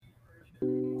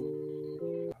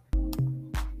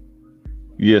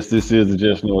Yes, this is the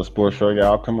Just Know It Sports Show.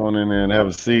 Y'all come on in there and have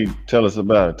a seat. Tell us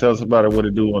about it. Tell us about it, what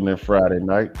it do on that Friday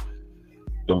night.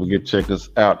 Don't forget to check us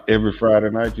out every Friday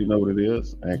night. You know what it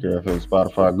is. Anchor FM,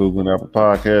 Spotify, Google, and Apple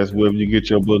Podcasts. Wherever you get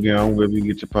your boogie on, wherever you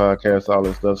get your podcast, all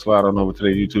that stuff. Slide on over to the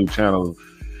YouTube channel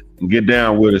and get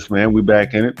down with us, man. We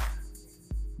back in it.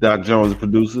 Doc Jones, the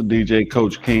producer. DJ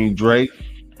Coach King Drake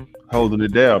holding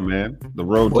it down, man. The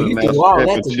road Well, to the you threw national all that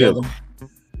championship. together.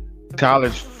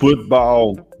 College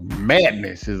football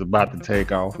madness is about to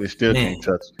take off. It still Man. can't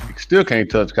touch. It still can't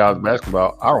touch college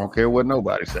basketball. I don't care what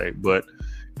nobody say. But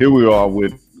here we are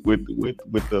with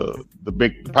the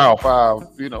big Power Five.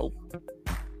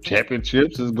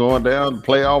 Championships is going down.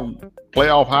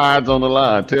 Playoff highs on the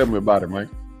line. Tell me about it, man.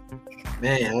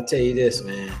 Man, I'll tell you this,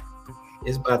 man.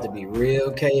 It's about to be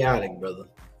real chaotic, brother.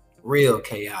 Real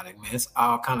chaotic, man. It's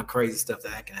all kind of crazy stuff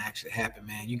that can actually happen,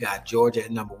 man. You got Georgia at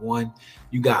number 1.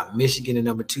 You got Michigan at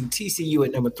number 2, TCU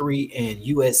at number 3, and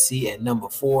USC at number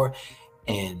 4.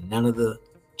 And none of the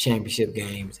championship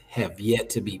games have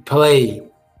yet to be played.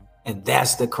 And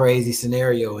that's the crazy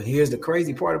scenario. And here's the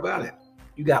crazy part about it.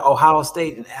 You got Ohio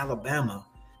State and Alabama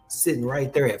sitting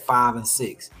right there at 5 and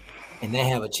 6. And they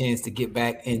have a chance to get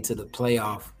back into the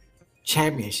playoff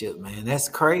championship, man. That's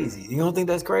crazy. You don't think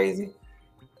that's crazy?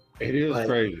 It is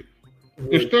crazy,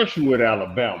 especially with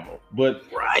Alabama. But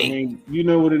right, I mean, you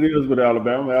know what it is with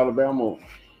Alabama. Alabama,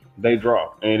 they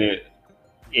drop, and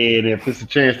if it's a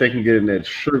chance they can get in that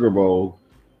Sugar Bowl,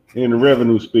 then the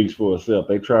revenue speaks for itself.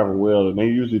 They travel well, and they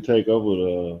usually take over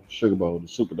the Sugar Bowl, the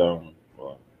Superdome.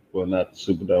 Well, not the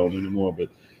Superdome anymore, but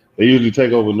they usually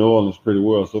take over New Orleans pretty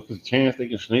well. So if it's a chance they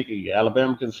can sneak it,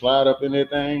 Alabama can slide up in that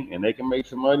thing, and they can make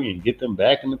some money and get them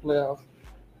back in the playoffs.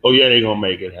 Oh yeah, they're gonna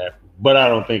make it happen. But I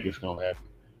don't think it's gonna happen.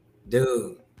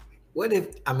 Dude, what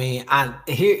if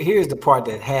here's the part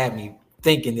that had me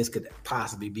thinking this could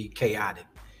possibly be chaotic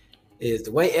is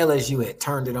the way LSU had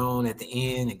turned it on at the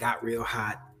end and got real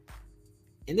hot.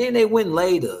 And then they went and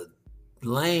laid a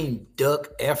lame duck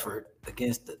effort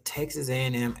against the Texas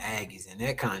A&M Aggies, and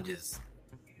that kind of just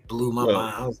blew my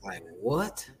mind. I was like,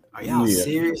 what? Are y'all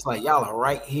serious? Like, y'all are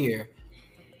right here.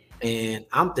 And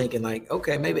I'm thinking like,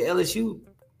 okay, maybe LSU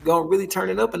gonna really turn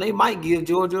it up and they might give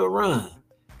Georgia a run.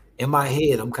 In my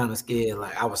head, I'm kind of scared.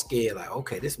 Like I was scared, like,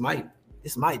 okay, this might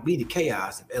be the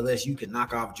chaos if LSU can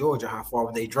knock off Georgia. How far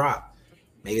would they drop?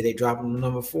 Maybe they drop them to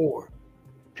number 4.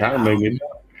 Kind of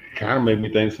made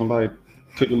me think somebody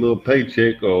took a little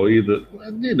paycheck or either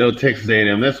Texas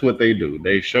A&M. That's what they do.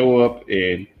 They show up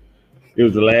and it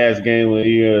was the last game of the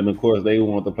year, and of course they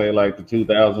want to play like the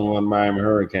 2001 Miami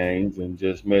Hurricanes and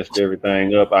just messed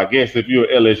everything up. I guess if you're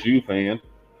an LSU fan.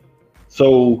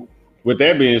 So, with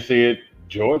that being said,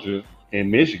 Georgia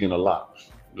and Michigan are locks.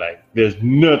 Like, there's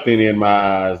nothing in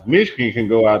my eyes. Michigan can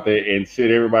go out there and sit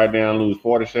everybody down, lose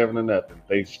 47-0.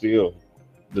 They still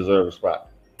deserve a spot.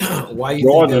 Why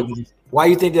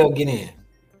you think they'll get in?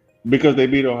 Because they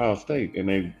beat Ohio State,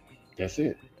 and that's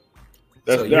it.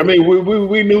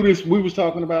 We knew this. We was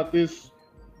talking about this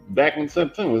back in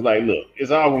September. It was like, look, it's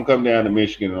all going to come down to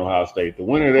Michigan and Ohio State. The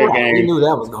winner of that game. We knew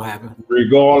that was going to happen.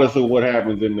 Regardless of what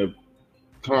happens in the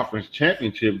conference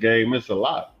championship game, it's a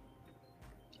lot.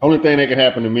 Only thing that can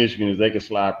happen to Michigan is they can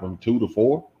slide from 2 to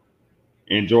 4,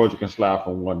 and Georgia can slide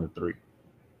from 1 to 3.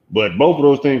 But both of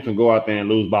those teams can go out there and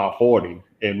lose by 40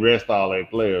 and rest all their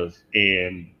players,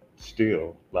 and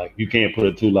still, like, you can't put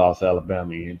a 2-loss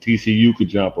Alabama in. TCU could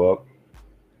jump up.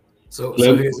 So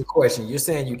here's the question: you're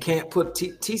saying you can't put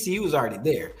TCU is already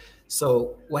there.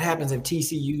 So what happens if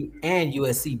TCU and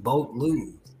USC both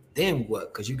lose? Then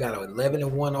what? Because you got an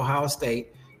 11-1 Ohio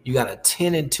State, you got a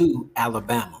 10-2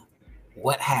 Alabama.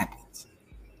 What happens?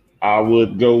 I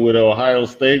would go with Ohio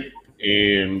State,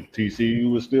 and TCU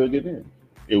would still get in.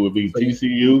 It would be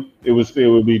TCU. It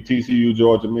would be TCU,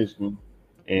 Georgia, Michigan,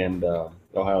 and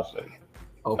Ohio State.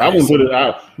 Okay, I wouldn't put it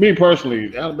out. Me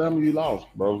personally, Alabama, you lost,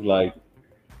 bro. Like,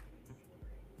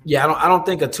 yeah, I don't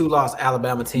think a 2-loss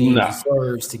Alabama team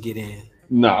deserves to get in.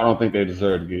 No, I don't think they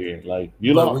deserve to get in. Like,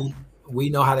 you lost. We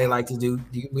know how they like to do.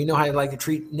 We know how they like to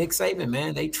treat Nick Saban,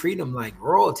 man. They treat him like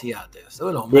royalty out there. So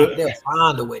it don't matter. They'll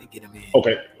find a way to get him in.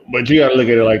 Okay, but you got to look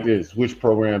at it like this: which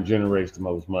program generates the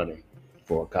most money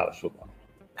for college football?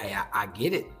 Hey, I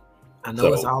get it. I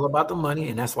know it's all about the money,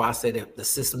 and that's why I said that the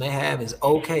system they have is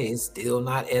okay. It's still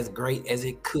not as great as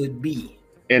it could be.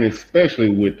 And especially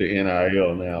with the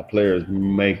NIL now, players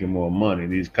making more money.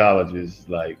 These colleges,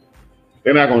 like,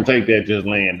 they're not going to take that just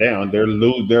laying down.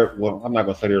 Well, I'm not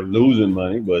going to say they're losing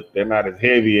money, but they're not as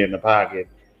heavy in the pocket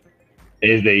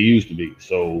as they used to be.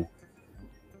 So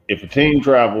if a team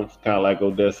travels, kind of like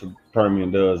Odessa Permian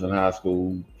does in high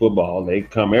school football, they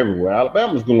come everywhere.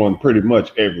 Alabama's going pretty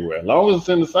much everywhere. As long as it's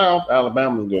in the South,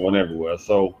 Alabama's going everywhere.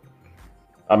 So,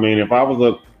 I mean, if I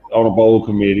was on a bowl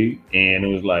committee and it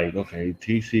was like, okay,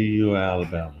 TCU,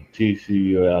 Alabama,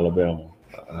 TCU, Alabama,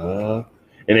 uh,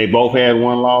 and they both had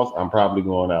one loss, I'm probably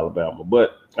going Alabama.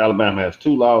 But Alabama has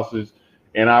two losses,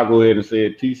 and I'll go ahead and say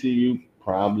it, TCU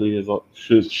probably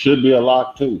should be a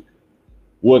lock too.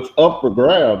 What's up for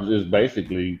grabs is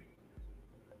basically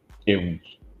if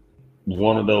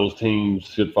one of those teams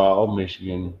should fall,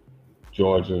 Michigan,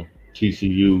 Georgia,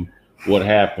 TCU, what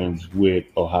happens with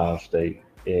Ohio State?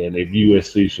 And if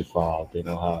USC should fall, then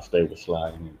Ohio State will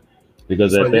slide in.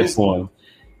 Because So at you're that point,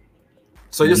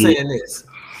 so you're saying this.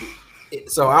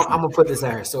 So I'm gonna put this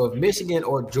out here. So if Michigan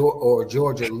or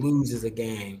Georgia loses a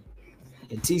game,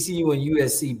 and TCU and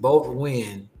USC both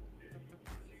win,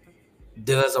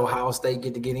 does Ohio State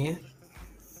get to get in?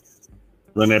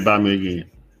 run that by me again.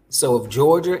 So if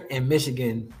Georgia and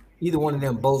Michigan, either one of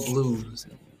them both lose,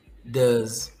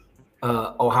 does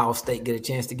Ohio State get a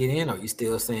chance to get in? Or are you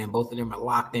still saying both of them are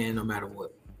locked in no matter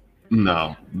what?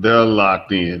 No, they're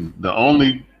locked in. The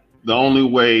only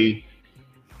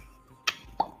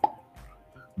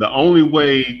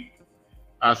way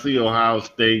I see Ohio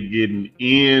State getting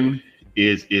in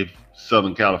is if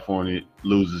Southern California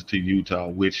loses to Utah,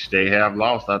 which they have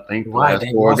lost, I think, the Right, last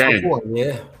they four lost games. before.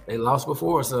 Yeah, they lost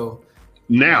before. So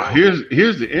Now, here's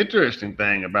the interesting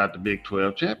thing about the Big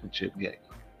 12 championship game.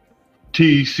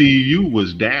 TCU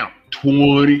was down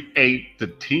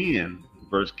 28-10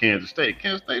 versus Kansas State.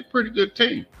 Kansas State, pretty good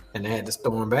team. and they had to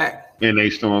storm back. And they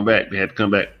stormed back. They had to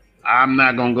come back. I'm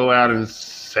not going to go out and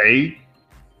say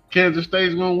Kansas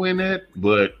State's going to win that,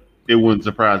 but it wouldn't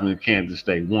surprise me if Kansas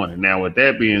State won it. Now, with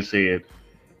that being said,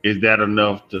 is that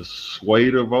enough to sway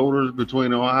the voters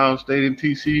between Ohio State and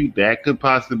TCU? That could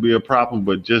possibly be a problem,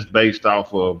 but just based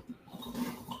off of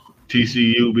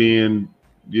TCU being,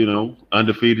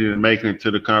 undefeated and making it to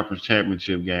the conference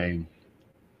championship game,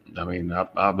 I mean,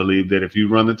 I believe that if you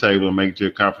run the table and make it to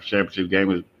a conference championship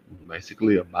game, it's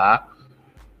basically a bye,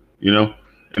 And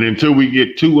until we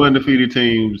get two undefeated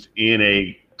teams in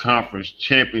a conference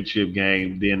championship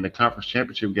game, then the conference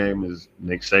championship game is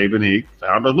Nick Saban. He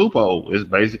found a loophole. It's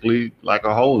basically like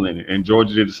a hole in it. And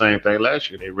Georgia did the same thing last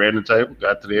year. They ran the table,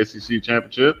 got to the SEC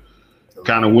championship,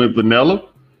 kind of went vanilla,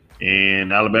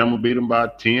 and Alabama beat them by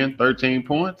 10, 13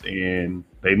 points, and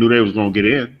they knew they was going to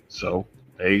get in. So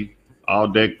they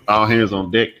all hands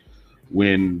on deck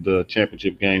when the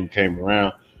championship game came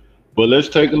around. But let's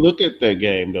take a look at that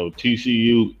game, though,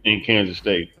 TCU and Kansas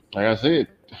State. Like I said,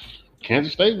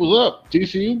 Kansas State was up.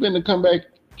 TCU been the comeback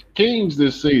kings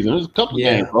this season. There's a couple of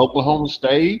games. Oklahoma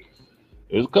State.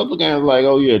 There's a couple of games like,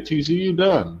 oh, yeah, TCU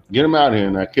done. Get them out here.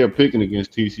 And I kept picking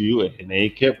against TCU, and they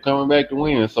kept coming back to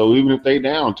win. So even if they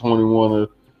down 21-3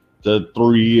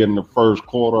 in the first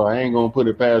quarter, I ain't going to put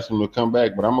it past them to come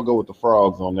back. But I'm going to go with the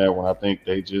Frogs on that one. I think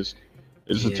it's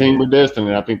a team of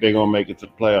destiny. I think they're going to make it to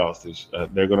the playoffs.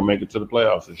 They're going to make it to the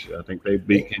playoffs this year. I think they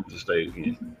beat Kansas State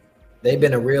again. They've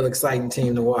been a real exciting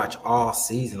team to watch all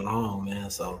season long, man.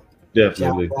 So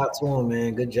definitely, shout out to them,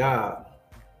 man. Good job.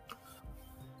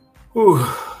 Who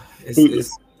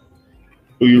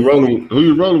you rolling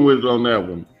with on that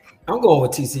one? I'm going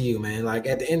with TCU, man. Like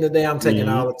at the end of the day, I'm taking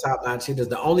all the top-notch hitters.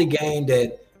 The only game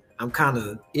that I'm kind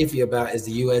of iffy about is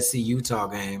the USC Utah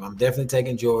game. I'm definitely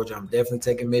taking Georgia. I'm definitely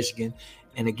taking Michigan.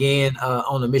 And again,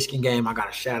 on the Michigan game, I got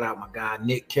to shout out my guy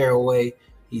Nick Carraway.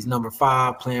 He's number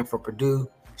 5 playing for Purdue.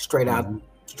 Straight out of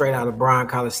Bryan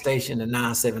College Station, the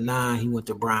 979. He went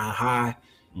to Bryan High.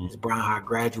 He's a Bryan High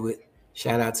graduate.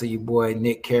 Shout out to you, boy,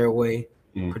 Nick Carraway,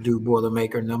 Purdue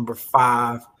Boilermaker, number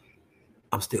 5.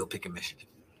 I'm still picking Michigan.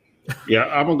 Yeah,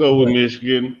 I'm gonna go with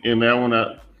Michigan in that one.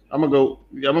 I'm gonna go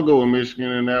with Michigan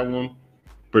in that one.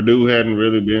 Purdue hadn't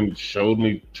really showed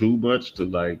me too much to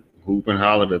like hoop and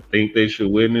holler to think they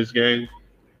should win this game.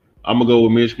 I'm gonna go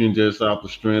with Michigan just off the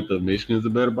strength of Michigan's a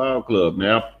better ball club.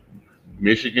 Now,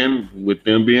 Michigan, with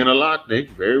them being a lock, they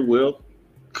very well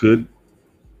could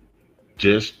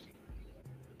just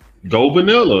go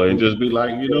vanilla and just be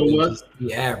like, you know what? Just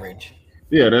be average.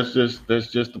 Yeah, that's just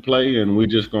the play, and we're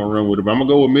just gonna run with it. But I'm gonna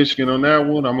go with Michigan on that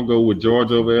one. I'm gonna go with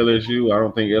Georgia over LSU. I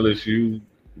don't think LSU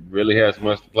really has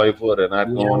much to play for. They're not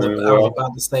going anywhere. I was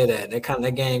about to say that.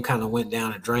 That game kind of went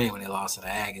down the drain when they lost to the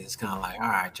Aggies. It's kind of like, all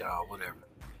right, y'all, whatever.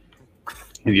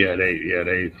 Yeah,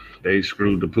 they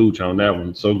screwed the pooch on that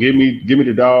one. So give me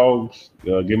the Dogs,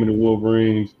 give me the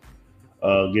Wolverines,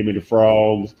 give me the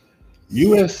Frogs.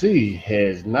 USC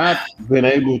has not been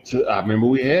able to. I remember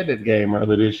we had that game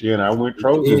earlier this year, and I went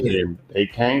Trojans, and they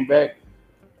came back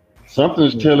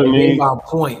Something's They telling beat them me. by a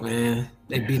point, man.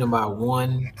 They beat them by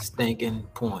one stinking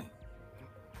point.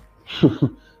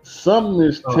 Something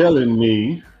is telling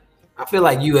me. I feel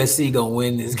like USC gonna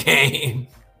win this game.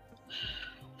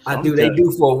 I Some do. They tell,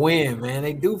 do for a win, man.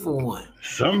 They do for one.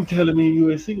 some telling me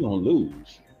USC gonna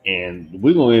lose, and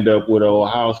we're gonna end up with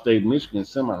Ohio State Michigan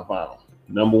semifinal.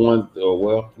 Number one, or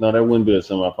well, no, that wouldn't be a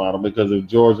semifinal because if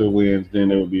Georgia wins,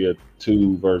 then it would be a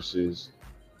 2 versus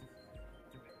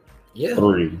Yeah.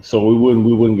 3. So we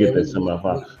wouldn't Yeah, get that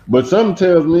semifinal. But something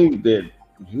tells me that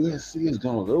USC is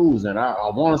gonna lose, and I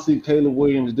want to see Caleb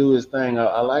Williams do his thing.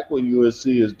 I like what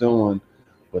USC is doing,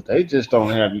 but they just don't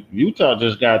have Utah.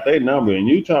 Just got their number, and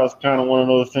Utah's kind of one of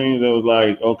those teams that was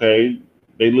like, okay,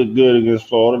 they look good against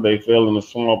Florida. They fell in the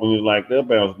swamp, and it's like they'll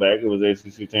bounce back. It was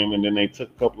ACC team, and then they took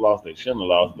a couple losses they shouldn't have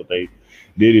lost, but they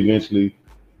did eventually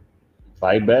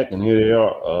fight back, and here they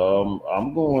are.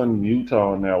 I'm going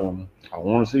Utah on that one. I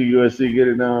want to see USC get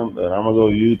it done, but I'm gonna go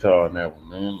Utah on that one,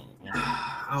 man.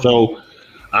 So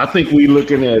I think we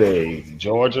looking at a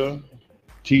Georgia,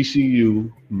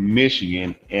 TCU,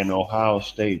 Michigan, and Ohio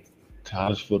State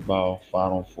college football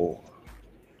Final Four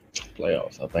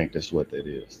playoffs. I think that's what that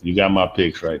is. You got my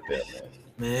picks right there,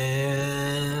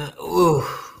 man. Ooh.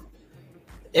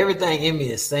 Everything in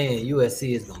me is saying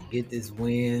USC is gonna get this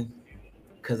win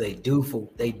because they do for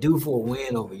a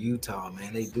win over Utah,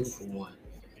 man. They do for one.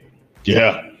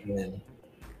 Yeah. Man.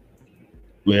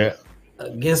 Yeah.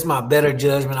 Against my better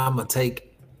judgment, I'm gonna take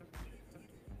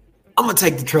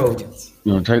the Trojans.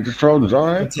 You gonna take the Trojans? All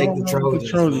right. Take the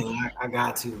Trojans, man. I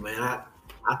got to, man.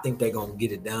 I think they're gonna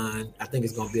get it done. I think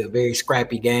it's gonna be a very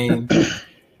scrappy game.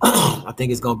 I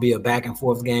think it's gonna be a back and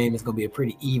forth game. It's gonna be a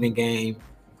pretty even game,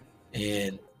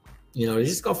 and they're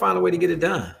just gonna find a way to get it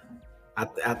done. I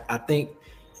think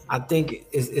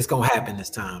it's gonna happen this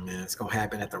time, man. It's gonna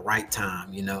happen at the right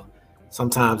time.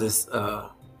 Sometimes it's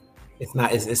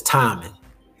timing.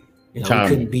 We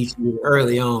couldn't beat you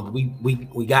early on, but we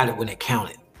got it when it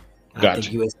counted. I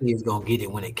think USC is gonna get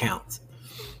it when it counts,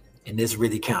 and this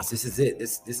really counts. This is it.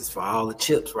 This is for all the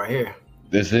chips right here.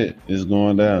 That's it. It's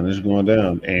going down. It's going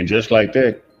down, and just like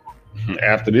that,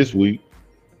 after this week,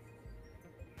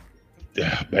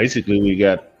 basically we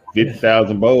got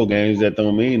 50,000 bowl games that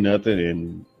don't mean nothing,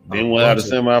 and then we'll have the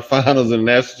semifinals and the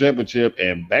national championship,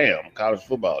 and bam, college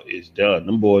football is done.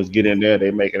 Them boys get in there,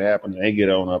 they make it happen, and they get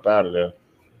on up out of there.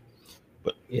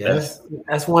 But yeah,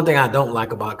 that's one thing I don't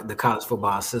like about the college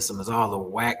football system is all the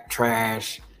whack,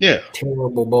 trash,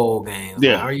 terrible bowl games.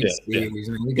 Yeah, like, are you serious?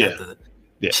 Man, we got the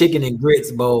Yeah. chicken and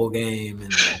grits bowl game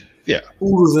and yeah,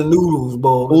 oodles and noodles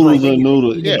bowl. Oodles and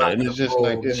noodles. Yeah, and it's just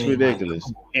like it's ridiculous.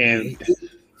 Like, and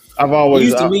I've always it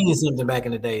used to mean something back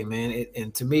in the day, man.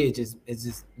 And to me, it just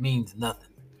means nothing.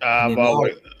 I've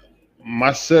always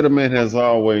my sentiment has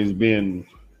always been,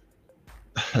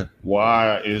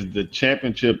 why is the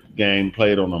championship game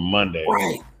played on a Monday,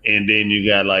 right? And then you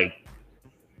got like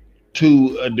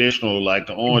 2 additional, like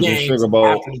the Orange and Sugar Bowl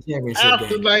after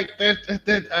like that.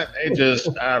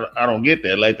 I don't get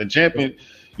that. Like the champion,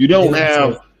 you don't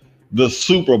have the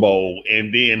Super Bowl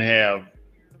and then have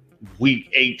week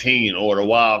 18 or the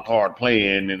wild card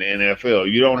playing in the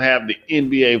NFL. You don't have the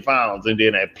NBA finals and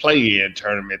then a play-in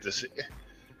tournament.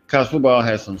 College football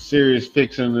has some serious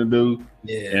fixing to do,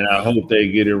 and I hope they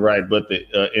get it right. But the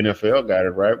NFL got it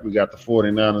right. We got the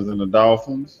 49ers and the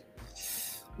Dolphins.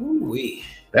 Ooh-wee.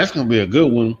 That's going to be a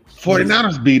good one.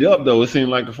 49ers beat up, though. It seemed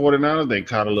like the 49ers, they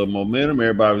caught a little momentum.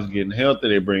 Everybody was getting healthy.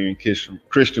 They bring in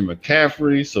Christian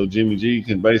McCaffrey, so Jimmy G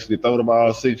can basically throw the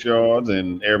ball 6 yards,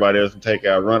 and everybody else can take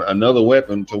out run. Another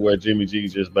weapon to where Jimmy G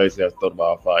just basically has to throw the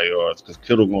ball 5 yards because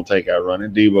Kittle going to take out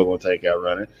running. Debo going to take out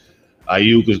running.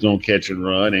 Ayuk is going to catch and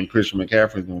run, and Christian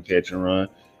McCaffrey is going to catch and run.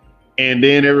 And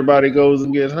then everybody goes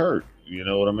and gets hurt. You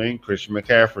know what I mean? Christian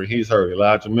McCaffrey, he's hurt.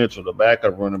 Elijah Mitchell, the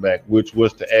backup running back, which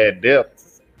was to add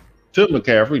depth to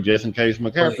McCaffrey just in case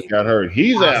McCaffrey got hurt.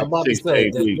 He's out 6 to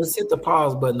 8 weeks. Let's hit the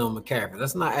pause button on McCaffrey.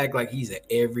 Let's not act like he's an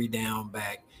every down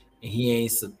back and he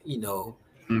ain't, he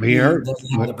hurt.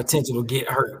 Doesn't have the potential to get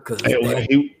hurt.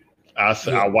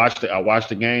 I watched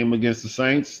the game against the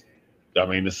Saints. I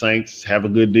mean, the Saints have a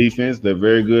good defense. They're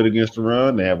very good against the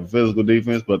run. They have a physical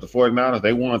defense. But the 49ers,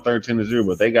 they won 13-0,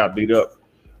 but they got beat up.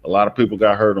 A lot of people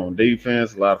got hurt on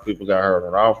defense. A lot of people got hurt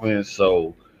on offense.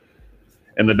 So,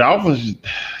 and the Dolphins,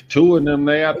 2 of them,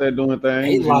 they out there doing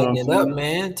things. They lighting it up,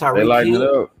 man. They lighting it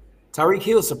up. Tyreek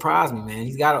Hill surprised me, man.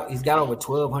 He's got over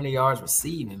 1,200 yards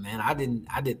receiving, man. I'll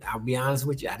be honest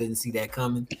with you. I didn't see that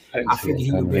coming. I figured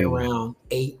he would be around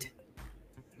 8,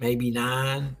 maybe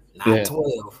 9, not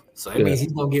 12. So that means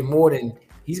he's gonna get more.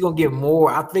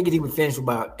 I figured he would finish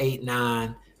about 8,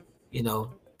 9,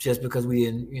 just because we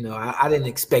didn't, I didn't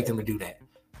expect him to do that.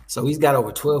 So he's got over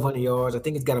 1,200 yards. I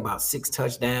think he's got about 6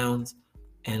 touchdowns.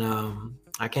 And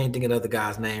I can't think of the other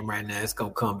guy's name right now. It's going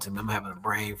to come to me. I'm having a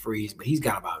brain freeze, but he's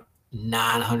got about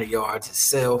 900 yards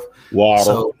himself. Waddle.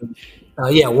 So,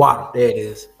 Waddle. There it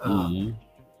is.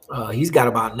 He's got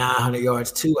about 900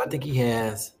 yards too. I think he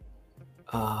has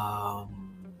Waddle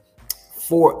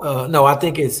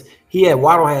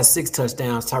has 6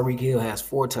 touchdowns. Tyreek Hill has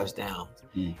 4 touchdowns.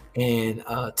 And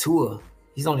Tua,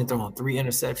 he's only thrown 3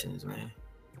 interceptions, man.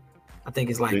 I think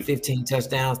it's like 15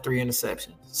 touchdowns, 3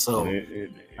 interceptions. So the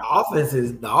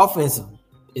offense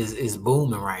is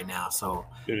booming right now. So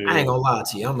I ain't gonna lie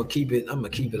to you. I'm gonna keep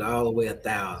it all the way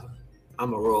 1,000.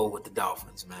 I'm gonna roll with the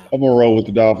Dolphins, man. I'm gonna roll with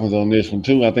the Dolphins on this one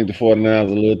too. I think the 49ers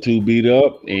are a little too beat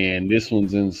up, and this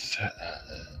one's in.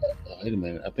 Wait a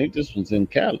minute. I think this one's in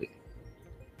Cali.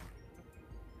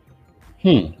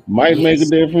 Might make a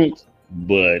difference,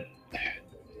 but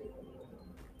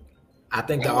I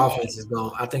think the offense is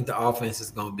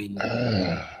gonna be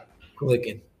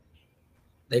clicking.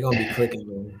 They're gonna be clicking,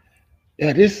 man.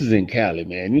 Yeah, this is in Cali,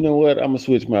 man. You know what? I'm gonna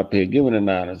switch my pick. Give me the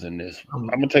Niners in this one.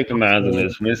 I'm gonna take the Niners in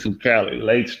this one. This is Cali,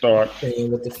 late start.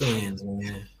 Staying with the fans,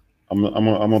 man. I'm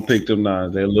gonna pick them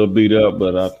Niners. They're a little beat up,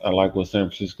 but I like what San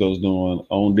Francisco's doing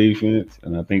on defense,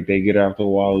 and I think they get after a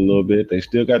while a little bit. They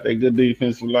still got their good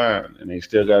defensive line, and they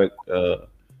still got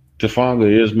Tafanga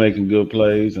is making good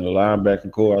plays, and the linebacker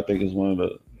core I think is one of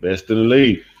the best in the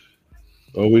league.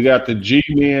 Well, we got the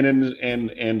G-men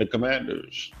and the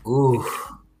Commanders. Ooh.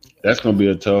 That's going to be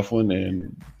a tough one,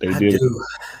 and they did.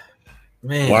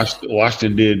 Man.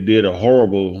 Washington did a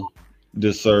horrible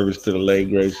disservice to the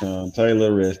late great Sean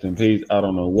Taylor. Rest in peace. I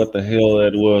don't know what the hell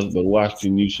that was, but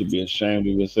Washington, you should be ashamed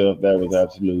of yourself. That was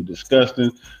absolutely disgusting.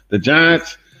 The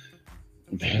Giants,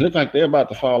 they look like they're about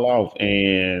to fall off.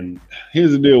 And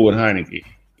here's the deal with Heineke: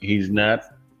 he's not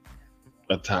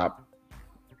a top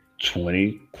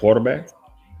 20 quarterback,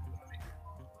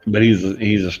 but he's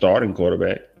a starting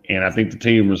quarterback. And I think the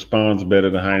team responds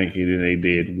better to Heineke than they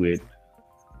did with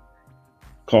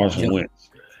Carson Wentz.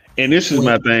 And this is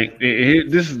my thing.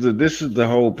 This is the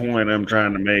whole point I'm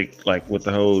trying to make, like with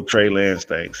the whole Trey Lance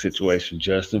thing, situation,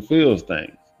 Justin Fields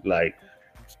thing. Like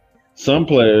some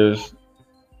players,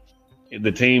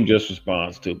 the team just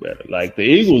responds to better. Like the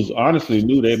Eagles honestly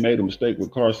knew they made a mistake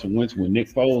with Carson Wentz when Nick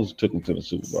Foles took him to the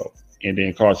Super Bowl. And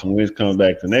then Carson Wentz comes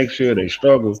back the next year, they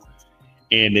struggle.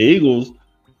 And the Eagles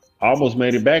almost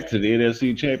made it back to the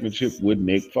NFC Championship with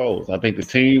Nick Foles. I think the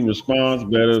team responds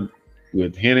better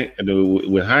with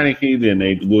Heineke than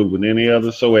they would with any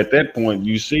other. So at that point,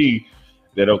 you see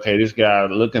that, okay, this guy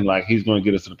looking like he's going to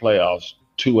get us to the playoffs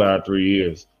 2 out of 3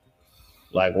 years.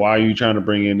 Like, why are you trying to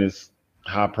bring in this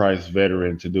high-priced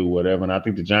veteran to do whatever? And I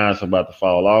think the Giants are about to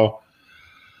fall off.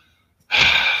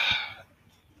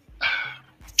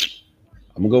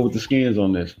 I'm going to go with the Skins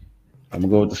on this. I think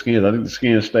the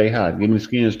Skins stay hot. Give me the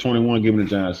Skins 21. Give me the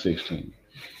Giants 16.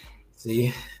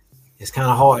 See, it's kind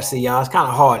of hard. See, y'all, it's kind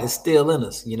of hard. It's still in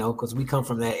us, because we come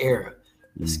from that era.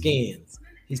 The Skins.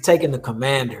 He's taking the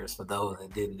Commanders, for those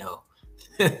that didn't know.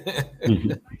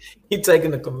 He's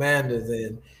taking the Commanders.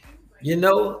 And,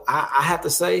 I have to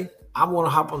say, I want to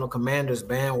hop on the Commanders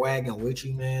bandwagon with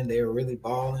you, man. They are really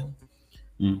balling.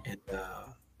 And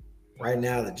right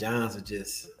now, the Giants are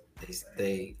just,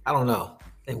 they I don't know.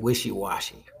 They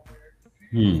wishy-washy.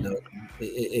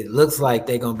 It looks like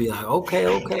they're gonna be like, okay.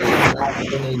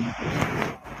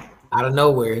 Out of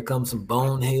nowhere, here comes some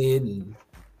bonehead and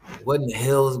what in the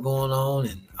hell is going on?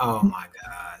 And oh my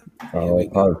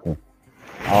God,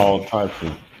 all types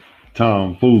of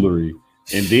tomfoolery.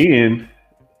 And then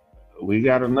we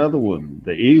got another one.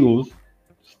 The Eagles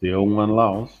still 1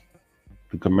 loss.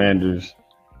 The Commanders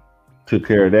took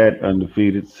care of that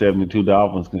undefeated. 72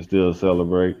 Dolphins can still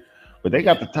celebrate. But they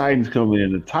got the Titans coming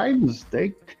in. The Titans,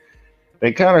 they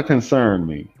kind of concern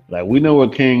me. Like, we know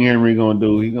what King Henry going to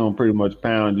do. He's going to pretty much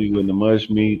pound you in the mush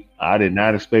meat. I did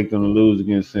not expect them to lose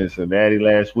against Cincinnati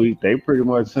last week.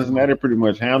 Cincinnati pretty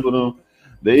much handled them.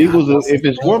 The Eagles, if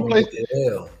it's one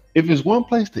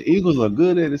place the Eagles are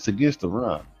good at, it's against the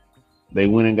run. They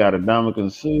went and got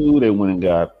Ndamukong Suh. They went and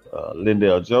got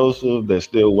Lindell Joseph. They're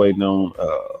still waiting on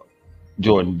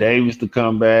Jordan Davis to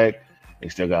come back. They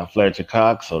still got Fletcher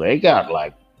Cox, so they got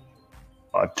like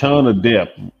a ton of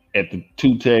depth at the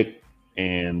 2-tech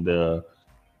and the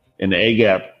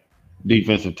A-gap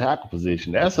defensive tackle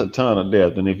position. That's a ton of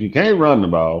depth. And if you can't run the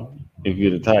ball, if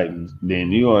you're the Titans,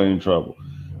 then you are in trouble.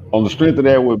 On the strength of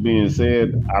that, with being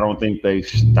said, I don't think they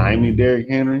stymie Derrick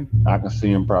Henry. I can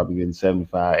see him probably getting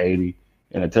 75, 80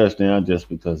 and a touchdown just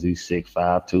because he's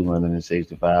 6'5",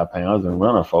 265 pounds and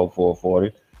run a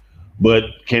 4.40. But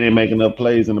can they make enough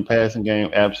plays in the passing game?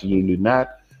 Absolutely not.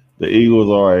 The Eagles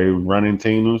are a running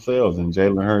team themselves, and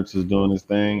Jalen Hurts is doing his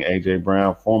thing. AJ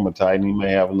Brown, former Titan, he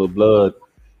may have a little blood,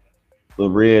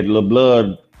 little red, little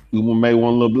blood. We may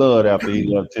want a little blood after he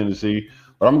left Tennessee.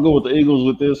 But I'm gonna go with the Eagles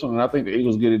with this one. I think the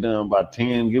Eagles get it done by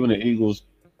 10, giving the Eagles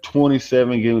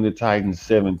 27, giving the Titans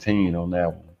 17 on that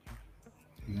one.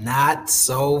 Not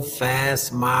so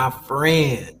fast, my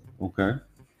friend. Okay.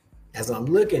 As I'm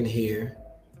looking here,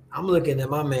 I'm looking at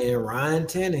my man Ryan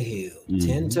Tannehill,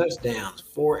 10 touchdowns,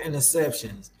 4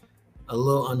 interceptions, a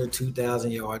little under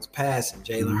 2,000 yards passing.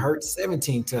 Jalen Hurts,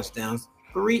 17 touchdowns,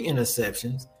 3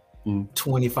 interceptions,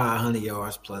 2,500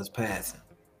 yards plus passing.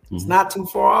 It's not too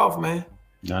far off, man.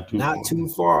 Not too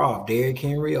far off. Derrick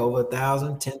Henry over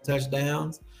 1,000, 10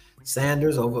 touchdowns.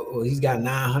 Sanders he's got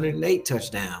 908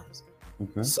 touchdowns.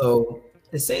 Okay. So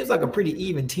it seems like a pretty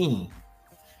even team.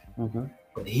 Okay.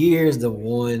 But here's the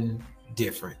one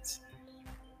difference.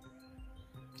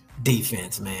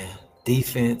 Defense, man.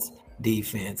 Defense.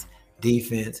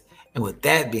 And with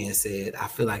that being said, I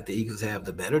feel like the Eagles have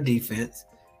the better defense,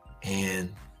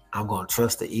 and I'm going to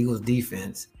trust the Eagles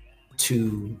defense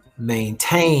to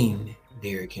maintain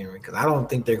Derrick Henry, because I don't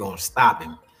think they're going to stop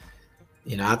him.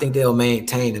 I think they'll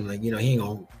maintain him. Like, he ain't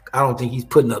going. I don't think he's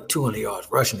putting up 200 yards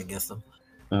rushing against them.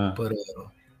 But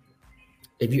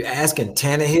if you're asking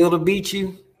Tannehill to beat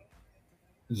you,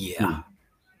 yeah,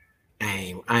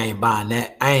 I ain't buying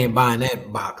that. I ain't buying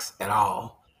that box at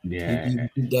all. Yeah, you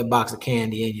keep that box of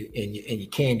candy in your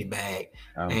candy bag.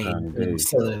 I ain't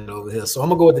selling it over here. So I'm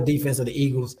gonna go with the defense of the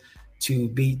Eagles to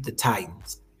beat the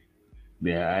Titans.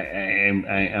 Yeah,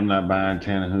 I'm not buying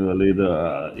Tannehill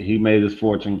either. He made his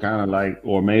fortune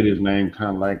made his name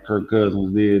kind of like Kirk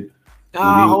Cousins did.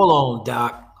 Hold on,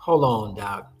 Doc.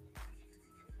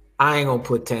 I ain't gonna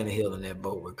put Tannehill in that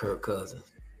boat with Kirk Cousins.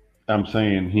 I'm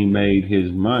saying he made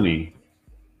his money.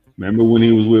 Remember when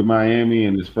he was with Miami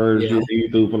in his first year, he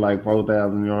threw for like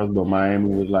 4,000 yards, but Miami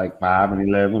was like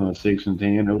 5-11 or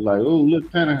 6-10. It was like, oh,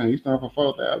 look, Tannehill, he's throwing for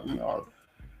 4,000 yards.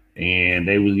 And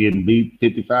they was getting beat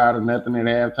 55-0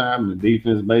 at halftime. The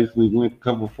defense basically went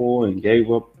cover 4 and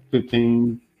gave up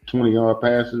 15, 20-yard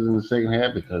passes in the second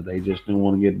half because they just didn't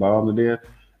want to get bombed to death.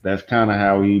 That's kind of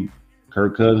how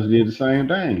Kirk Cousins did the same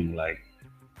thing. Like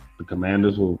the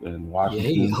Commanders in Washington.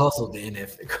 Yeah, he hustled the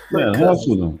NFL.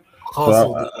 Hustled them.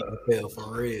 Hustled the NFL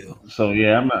for real. So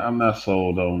yeah, I'm not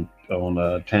sold on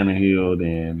Tannehill,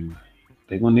 and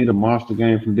they're gonna need a monster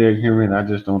game from Derrick Henry, and I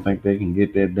just don't think they can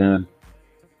get that done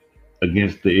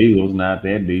against the Eagles. Not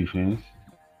that defense.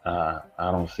 I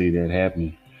don't see that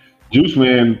happening. Juice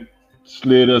Man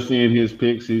slid us in his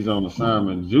picks. He's on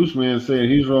assignment. Juice Man said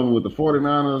he's rolling with the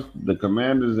 49ers, the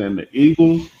Commanders, and the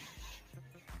Eagles.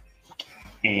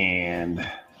 And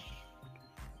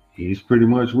he's pretty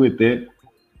much with that.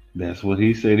 That's what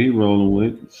he said he's rolling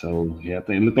with. So yeah, I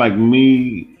think it looked like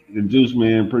me, the Juice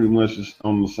Man, pretty much is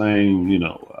on the same,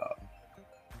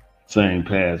 same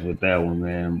path with that one,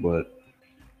 man. But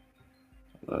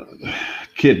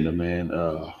kidding him, man.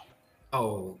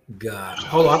 Oh God!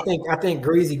 Hold on, I think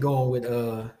Greasy going with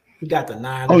he got the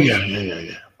Niners. Oh yeah.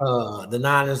 The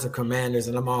Niners, the Commanders,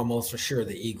 and I'm almost for sure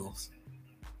the Eagles.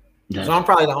 Gotcha. So I'm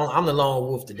the lone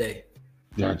wolf today.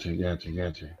 Gotcha.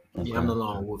 Okay. Yeah, I'm the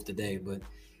lone wolf today, but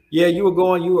yeah, you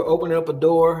were opening up a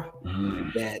door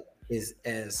that is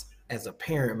as a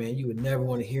parent, man, you would never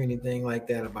want to hear anything like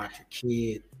that about your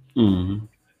kid. Mm-hmm.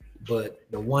 But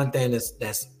the one thing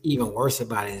that's even worse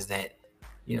about it is that,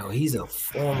 he's a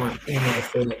former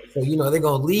NFL. So, they're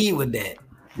going to lead with that.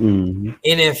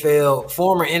 Mm-hmm.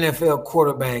 Former NFL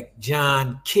quarterback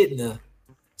John Kitna's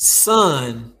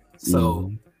son.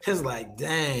 So it's like,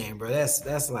 dang, bro,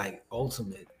 that's like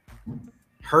ultimate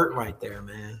hurt right there,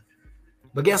 man.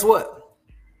 But guess what?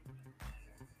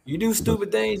 You do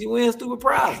stupid things, you win stupid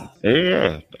prizes.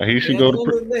 Yeah, he should go to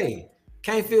prison.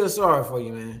 Can't feel sorry for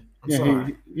you, man. I'm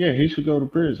sorry. He should go to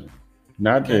prison,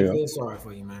 not jail. Can't feel sorry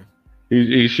for you, man.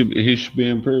 He should be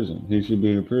in prison. He should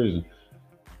be in prison.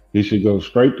 He should go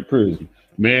straight to prison,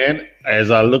 man.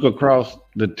 As I look across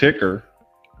the ticker,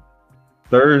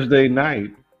 Thursday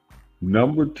night,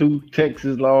 number 2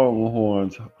 Texas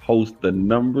Longhorns host the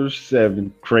number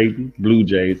 7 Creighton Blue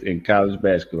Jays in college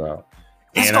basketball.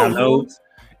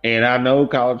 And I know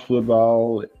college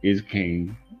football is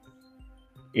king,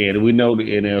 and we know the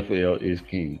NFL is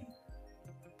king.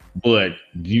 But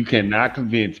you cannot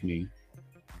convince me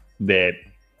that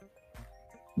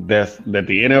the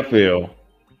NFL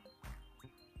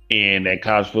and that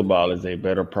college football is a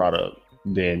better product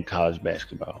than college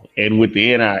basketball. And with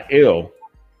the NIL,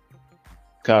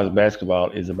 college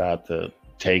basketball is about to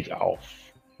take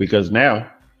off because now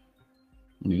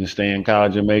You can stay in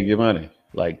college and make your money.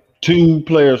 Like 2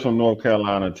 players from North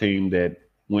Carolina team that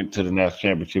went to the national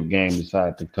championship game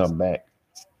decided to come back,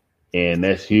 and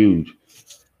that's huge.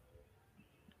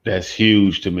 That's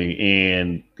huge to me.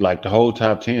 And like the whole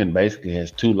top 10 basically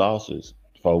has 2 losses,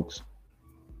 folks.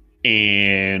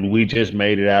 And we just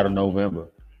made it out of November.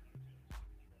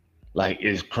 Like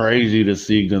it's crazy to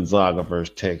see Gonzaga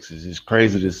versus Texas. It's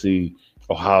crazy to see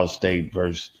Ohio State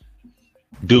versus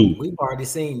Duke. We've already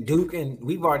seen Duke and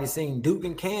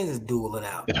Kansas duel it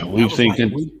out. Yeah, That was like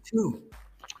week 2.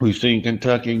 We've seen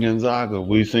Kentucky and Gonzaga.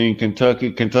 We've seen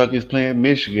Kentucky. Kentucky's playing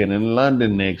Michigan in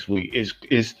London next week. It's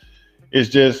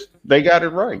just they got it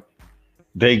right.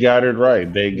 They got it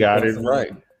right. They got it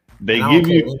right. They give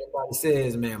you. Anybody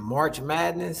says, man, March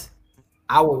Madness.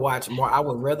 I would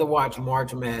rather watch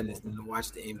March Madness than to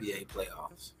watch the NBA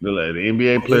playoffs. The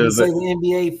NBA players say the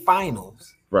NBA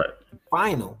finals. Right.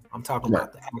 Final. I'm talking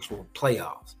about the actual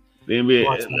playoffs. The NBA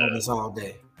March Madness all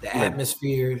day. The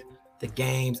atmosphere, the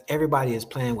games. Everybody is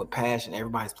playing with passion.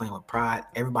 Everybody's playing with pride.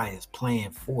 Everybody is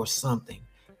playing for something.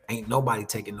 Ain't nobody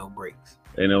taking no breaks.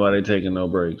 Ain't nobody taking no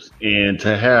breaks. And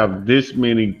to have this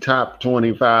many top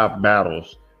 25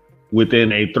 battles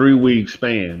within a 3-week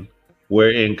span,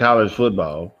 where in college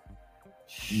football,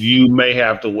 you may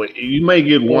have to wait. You may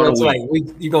get one a week. Like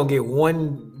you're going to get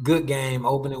one good game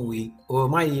opening week, or it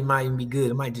might even be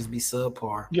good. It might just be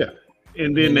subpar. Yeah.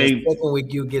 And then the second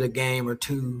week, you'll get a game or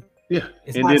 2. Yeah.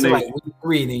 It's and not until like week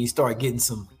 3, then you start getting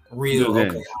some real,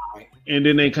 okay, all right. And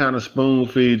then they kind of spoon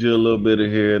feed you a little bit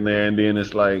of here and there, and then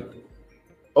it's like,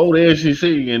 oh, the SEC,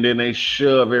 and then they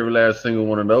shove every last single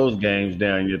one of those games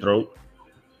down your throat.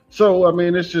 So, I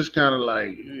mean, it's just kind of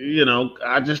like,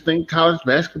 I just think college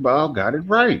basketball got it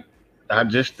right. I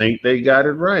just think they got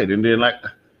it right. And then, like,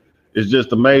 it's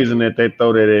just amazing that they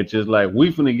throw that at just like, we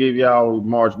finna give y'all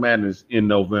March Madness in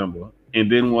November,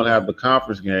 and then we'll have the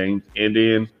conference games, and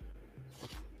then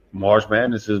March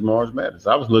Madness is March Madness.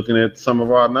 I was looking at some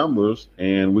of our numbers,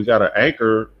 and we got an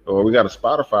Anchor, or we got a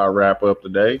Spotify wrap up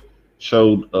today.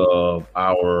 Showed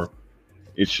our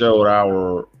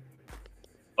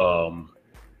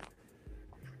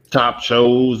top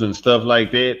shows and stuff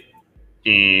like that,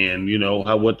 and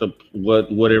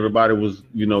what everybody was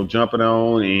jumping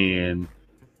on, and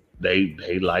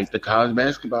they liked the college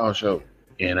basketball show,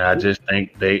 and I just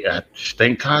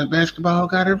think college basketball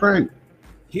got it right.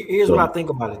 Here's what I think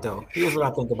about it, though. Here's what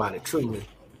I think about it. Truly,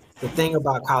 the thing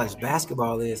about college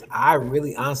basketball is I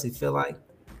really honestly feel like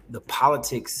the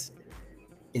politics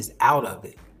is out of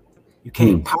it. You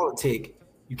can't politic.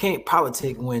 You can't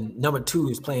politic when number 2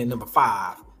 is playing number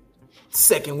 5,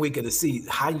 second week of the season.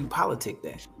 How do you politic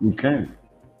that? You can't.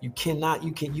 You cannot.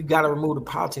 You got to remove the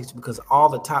politics, because all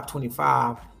the top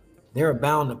 25, they're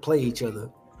bound to play each other.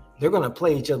 They're going to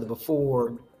play each other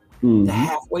before the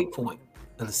halfway point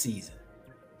of the season.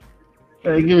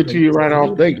 They give it to you right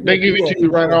off. They give it to you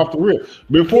right off the rip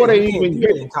before they even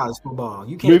get in college football.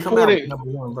 You can't come out with number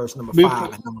 1 versus number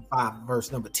 5 and number 5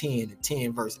 versus number 10 and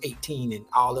 10 versus 18 and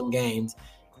all them games.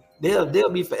 They'll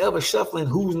be forever shuffling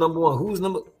who's number 1, who's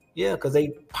number because they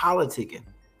politicking.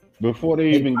 Before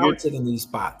they even politicking these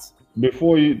spots.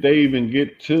 Before they even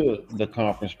get to the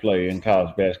conference play in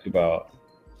college basketball,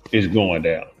 it's going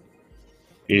down.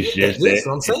 It's just that's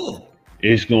what I'm saying.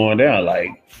 It's going down.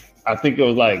 Like I think it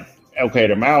was like. Okay,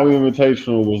 the Maui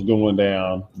Invitational was going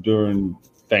down during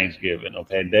Thanksgiving.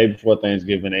 Okay, the day before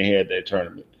Thanksgiving, they had their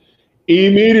tournament.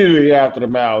 Immediately after the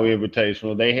Maui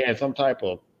Invitational, they had some type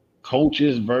of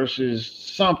coaches versus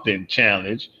something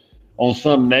challenge on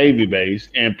some Navy base,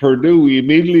 and Purdue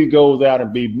immediately goes out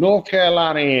and beat North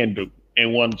Carolina and Duke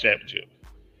and won the championship.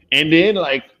 And then,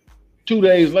 like 2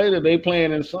 days later, they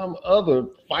playing in some other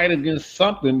fight against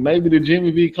something, maybe the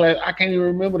Jimmy V class. I can't even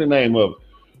remember the name of it.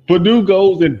 Purdue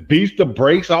goes and beats the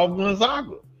brakes off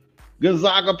Gonzaga.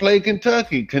 Gonzaga played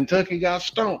Kentucky. Kentucky got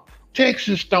stomped.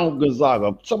 Texas stomped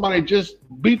Gonzaga. Somebody just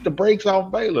beat the brakes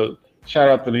off Baylor. Shout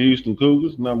out to the Houston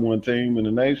Cougars, number 1 team in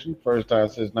the nation. First time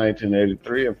since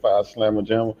 1983 and 5 Slammer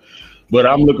Jammer. But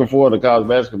I'm looking forward to college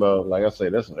basketball. Like I say,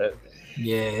 that's that.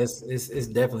 Yeah, it's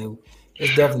definitely the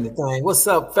thing. What's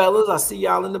up, fellas? I see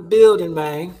y'all in the building,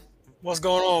 man. What's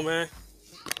going on, man?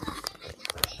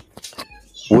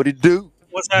 What it do?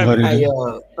 What's happening? Hey,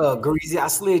 Greasy, I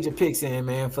slid your picks in,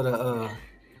 man, for the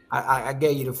I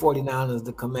gave you the 49ers,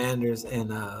 the Commanders, and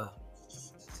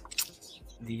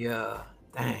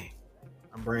dang,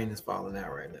 my brain is falling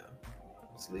out right now.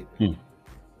 I'm sleeping.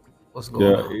 What's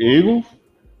going on? Eagles?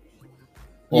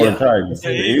 Or the Titans?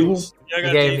 The Eagles? Yeah, I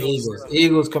got the Eagles.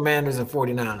 Eagles, Commanders, and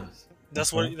 49ers.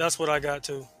 That's what I got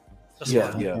too.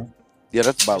 Yeah,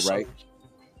 that's about right.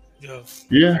 Yeah.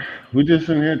 Yeah, we just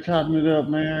in here chopping it up,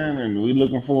 man, and we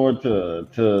looking forward to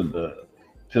the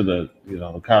the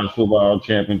college football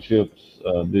championships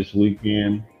this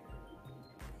weekend,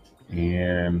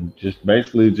 and just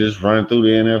basically just running through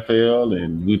the NFL,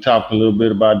 and we talked a little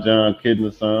bit about John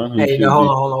Kidner's son, Hey, now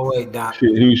hold on, wait, Doc.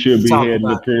 who should You be talked heading to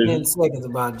about 10 prison. seconds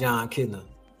about John Kidner.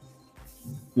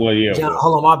 Well, yeah, John, well,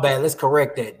 hold on, my bad. Let's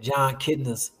correct that. John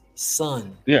Kidner's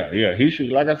son. yeah. He should,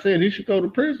 like I said, he should go to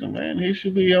prison, man. He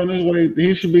should be on his way.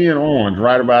 He should be in orange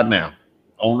right about now,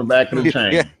 on the back of the Hmm.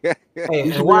 chain. Hey, He and should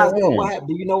be in why is that? What orange. happened?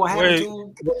 Do you know what happened to Wait,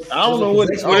 him? I don't Was it know what. I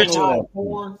possession what of did don't know child what happened.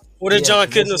 porn? what did Yeah, John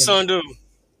Kitna's son do?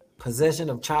 possession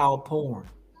of child porn.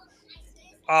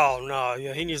 Oh no,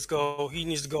 yeah, he needs to go. He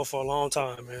needs to go for a long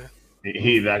time, man.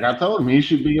 He like I told him, he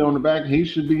should be on the back. He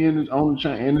should be on the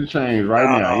chain in the chains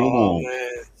right now. He Oh won't. man,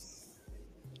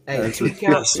 Hey, That's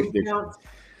that's ridiculous.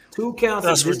 two counts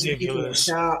of that's distribution of ridiculous.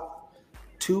 child,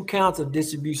 2 counts of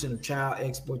distribution of child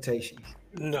exploitation.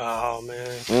 No,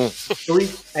 man.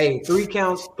 Three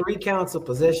counts of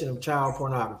possession of child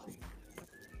pornography.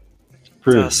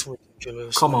 Prison, That's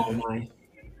ridiculous. Come man. on, man.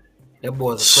 That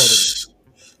boy's a predator.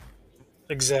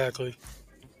 Exactly.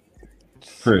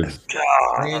 prison,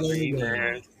 Ran on the Golly, gun.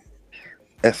 man.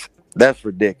 That's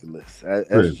ridiculous. That's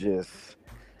prison. just.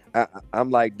 I'm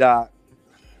like Doc.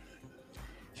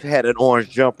 She had an orange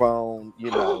jumper on.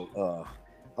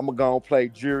 I'm gonna go and play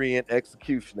jury and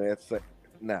executioner.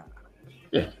 Nah,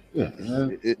 Yeah.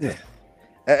 it-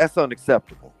 that's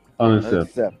unacceptable.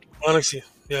 Unacceptable. Honestly,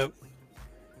 yep.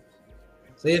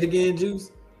 Say it again,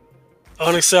 Juice.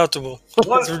 Unacceptable. That's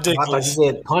What? I thought you ridiculous.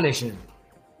 said punishing.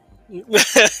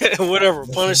 Whatever,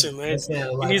 punish him, man. That sounded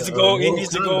He like needs to a go. He Mortal needs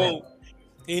to Kombat. go.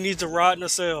 He needs to rot in a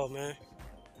cell, man.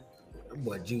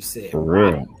 What Juice said. For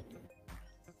real.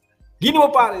 Get him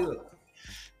up out of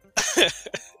here.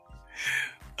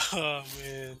 Oh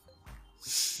man.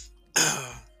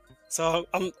 So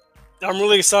I'm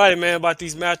really excited, man, about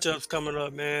these matchups coming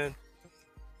up, man.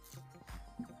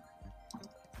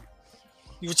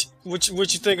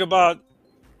 What you think about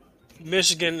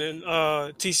Michigan and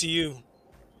TCU?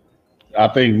 I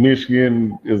think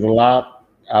Michigan is a lot.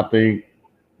 I think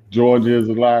Georgia is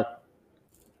a lot.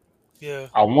 Yeah.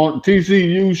 I want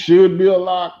TCU should be a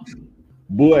lot,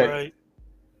 but Right.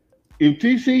 if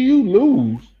TCU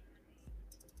lose,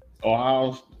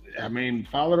 Ohio, I mean,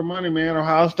 follow the money, man.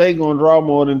 Ohio State gonna draw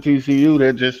more than TCU.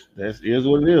 That is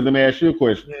what it is. Let me ask you a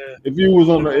question. Yeah. If you was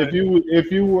on the, Right.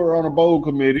 if you were on a bowl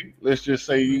committee, let's just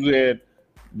say you had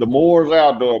the Moores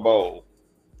Outdoor Bowl,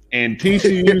 and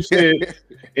TCU said,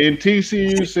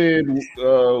 TCU said,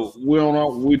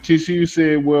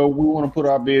 well, we want to put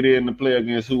our bid in to play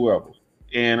against whoever,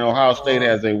 and Ohio State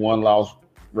has a 1-loss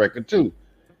record too,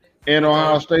 and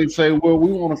Ohio State say, well,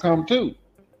 we want to come too.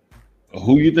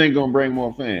 Who you think gonna bring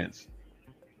more fans?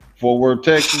 Fort Worth,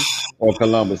 Texas, or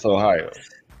Columbus, Ohio?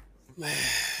 Man.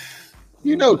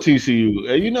 You know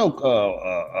TCU. You know Yeah,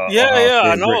 Ohio yeah,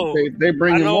 I State know. they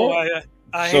bring I in know. more.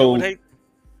 I So- would hate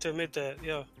to admit that.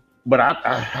 Yeah. But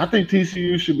I think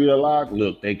TCU should be a lot.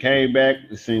 Look, they came back.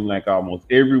 It seemed like almost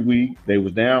every week they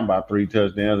was down by 3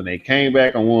 touchdowns, and they came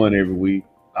back and won every week.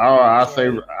 I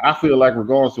feel like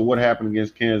regardless of what happened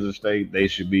against Kansas State, they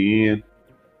should be in.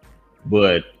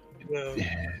 But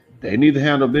Yeah. they need to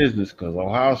handle business because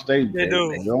Ohio State They do.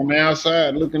 they on the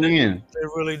outside looking in. They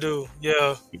really do.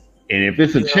 Yeah. And if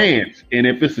it's a chance,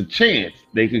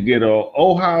 they could get a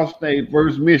Ohio State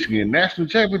versus Michigan national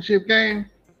championship game.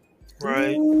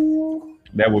 Right.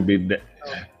 That would be that.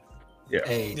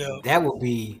 Hey, Yeah. that mug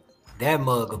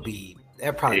would be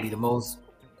that'd probably be the most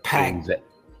packed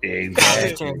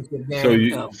Exactly. championship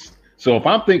game. So if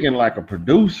I'm thinking like a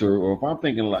producer, or if I'm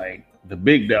thinking like the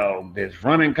big dog that's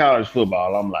running college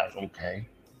football, I'm like, okay,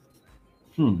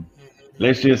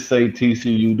 let's just say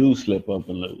TCU do slip up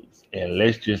and lose, and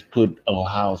let's just put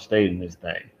Ohio State in this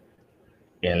thing,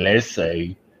 and let's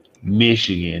say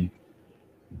Michigan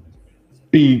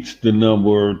beats the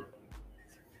number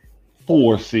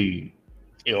 4 seed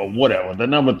or whatever, the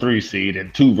number 3 seed,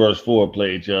 and 2 versus 4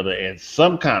 play each other in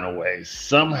some kind of way,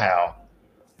 somehow.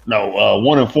 No,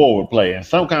 1 and 4 would play in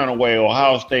some kind of way.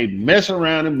 Ohio State mess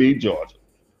around and beat Georgia,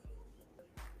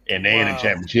 and they in the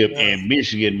championship, and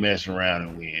Michigan mess around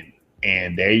and win,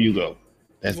 and there you go.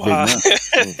 That's big money.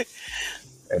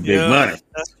 That's big money.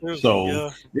 That's true.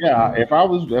 So if I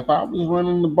was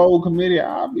running the bowl committee,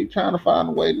 I'd be trying to find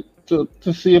a way to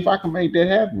see if I can make that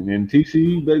happen. And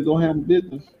TCU better go handle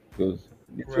business because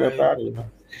get yourself out of here.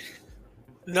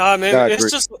 Nah, man, Yeah, I it's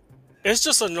agree.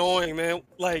 just annoying, man.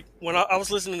 Like when I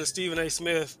was listening to Stephen A.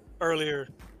 Smith earlier,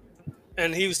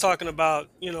 and he was talking about,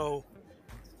 he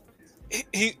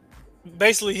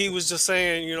basically he was just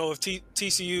saying, if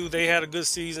TCU they had a good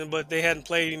season, but they hadn't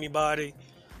played anybody,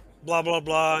 blah blah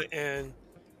blah, and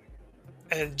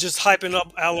just hyping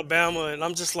up Alabama, and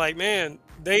I'm just like, man,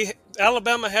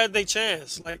 Alabama had their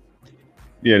chance. Like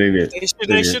Yeah, they did.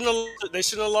 they shouldn't have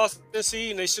lost to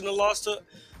Tennessee, and they shouldn't have lost to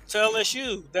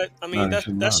LSU. No, they That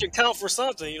should that not. should count for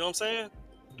something. You know what I'm saying?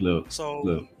 Look, So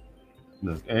look,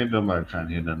 look. Ain't nobody trying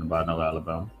to hear nothing about no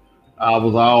Alabama. I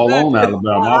was all on exactly,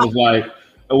 Alabama. I was like,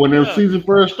 when the yeah, season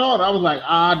first started, I was like,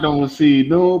 I don't see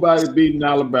nobody beating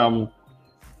Alabama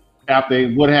after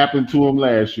what happened to them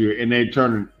last year, and they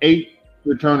turning 8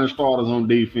 returning starters on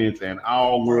defense and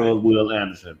all right, world Will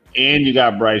Anderson. And you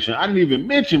got Bryce Young. I didn't even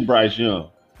mention Bryce Young.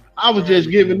 I was right, just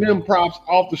giving them props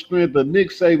off the strength of Nick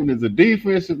Saban as a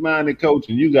defensive minded coach,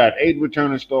 and you got 8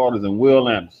 returning starters and Will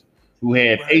Anderson, who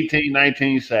had right, 18,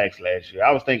 19 sacks last year.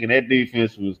 I was thinking that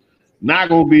defense was not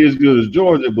going to be as good as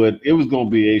Georgia, but it was going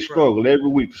to be a right, struggle every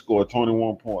week to score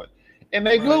 21 points. And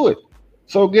they right. blew it.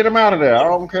 So get them out of there. I Yeah,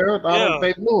 don't care. yeah.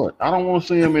 They blew it. I don't want to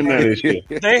see them in there Hey, this year.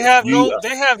 You,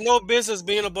 they have no business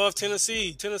being above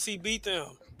Tennessee. Tennessee beat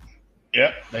them.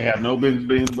 yep, they have no business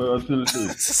being above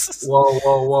Tennessee.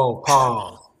 Whoa.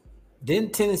 Pause.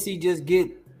 Didn't Tennessee just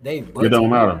get they It butts don't whooped?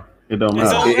 matter. It don't It matter.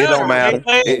 don't It don't matter. matter.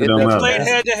 It It don't They doesn't matter. played matter.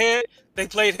 head to head. They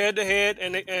played head to head,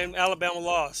 and Alabama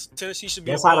lost. Tennessee should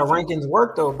be That's how the above them. rankings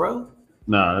work, though, bro.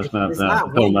 No, that's not. It's No, not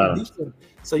it don't when you matter. beat them.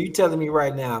 So you telling me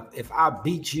right now, if I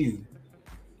beat you,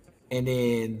 and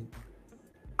then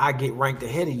I get ranked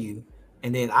ahead of you,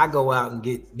 and then I go out and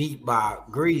get beat by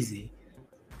Greasy,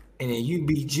 and then you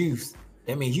beat Juice,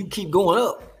 that means you keep going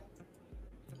up.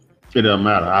 It doesn't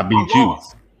matter. I I beat you.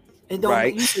 lost. It don't.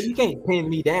 Right. You can't pin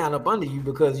me down up under you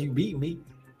because you beat me.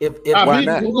 If I Why beat you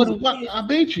not? you. lose I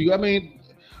beat you. I mean,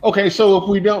 okay. So if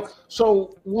we don't,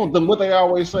 so what they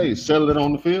always say, settle it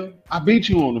on the field. I beat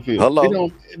you on the field. It Hello.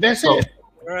 don't. That's so it.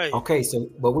 Right. okay, so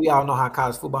but we all know how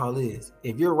college football is.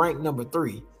 If you're ranked number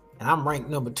 3 and I'm ranked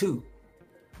number 2,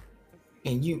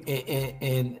 and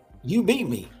and you beat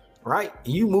me, right?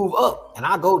 And you move up and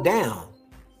I go down,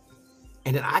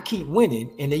 and then I keep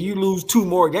winning, and then you lose 2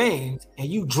 more games and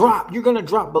you drop, you're gonna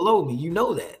drop below me. You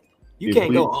know that. You If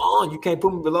can't go we on, you can't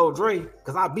put me below Dre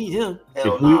because I beat him.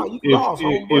 Hell if no, we you lost,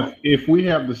 homeboy. if we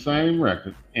have the same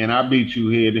record and I beat you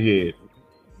head to head,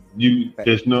 you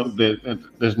there's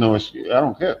no excuse. I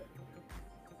don't care.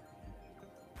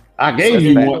 I So gave That's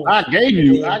you then, fact. one.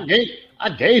 then I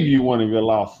gave you one of your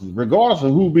losses, regardless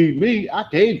of who beat me. I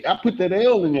put that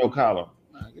L in your column.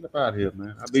 Nah, get up out of here,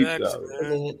 man. I beat you Exactly,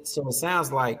 already. man. so it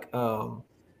sounds like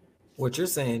what you're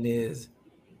saying is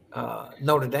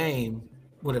Notre Dame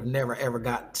would have never ever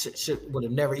would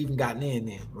have never even gotten in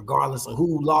then, regardless of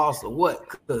who lost or what,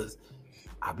 because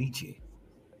I beat you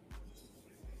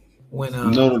when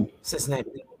Notre Cincinnati.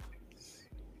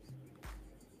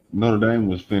 Notre Dame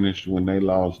was finished when they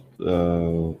lost.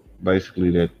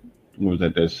 Basically, that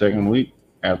second week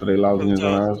after they lost But against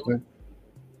Ohio State.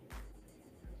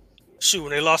 shoot,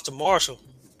 when they lost to Marshall,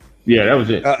 Yeah, that was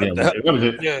it. Uh, Yeah, that was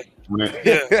it. yeah, When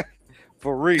yeah,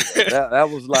 For real. That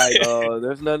was like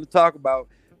there's nothing to talk about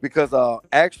because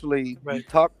actually we right,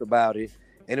 talked about it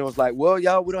and it was like, well,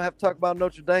 y'all, we don't have to talk about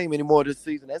Notre Dame anymore this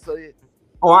season. That's it.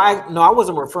 Oh, I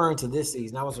wasn't referring to this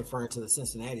season. I was referring to the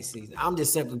Cincinnati season. I'm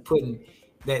just simply putting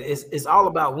that it's all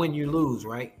about when you lose,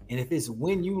 right? And if it's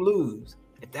when you lose,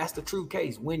 if that's the true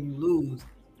case, when you lose,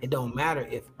 it don't matter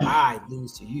if I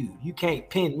lose to you. You can't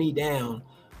pin me down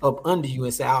up under you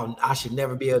and say I should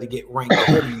never be able to get ranked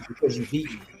ahead of you because you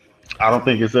beat me. I don't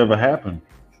think it's ever happened.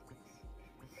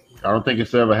 I don't think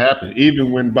it's ever happened.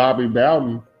 Even when Bobby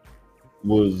Bowden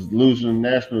was losing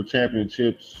national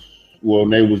championships, well,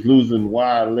 they was losing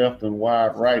wide left and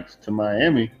wide rights to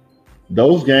Miami.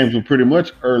 Those games were pretty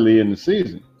much early in the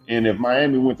season. And if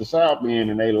Miami went to South Bend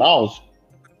and they lost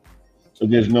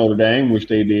against Notre Dame, which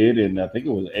they did, and I think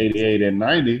it was 88 and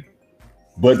 90,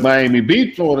 but Miami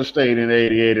beat Florida State in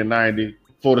 88 and 90.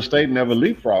 Florida State never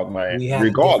leapfrogged Miami, We had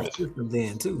a different regardless. system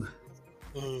then too.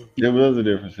 mm, There was a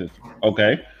different system.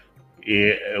 Okay.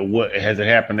 What has it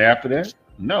happened after that?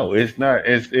 No, it's not.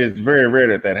 It's very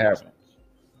rare that happens.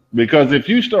 Because if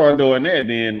you start doing that,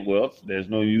 then well, there's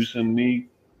no use in me.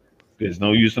 There's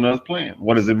no use in us playing.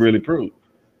 What does it really prove?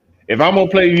 If I'm gonna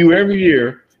play you every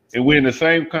year and we're in the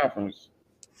same conference,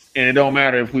 and it don't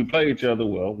matter if we play each other,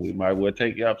 well, we might well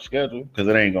take you off the schedule because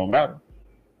it ain't gonna matter.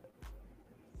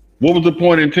 What was the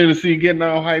point in Tennessee getting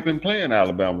all hype and playing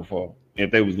Alabama for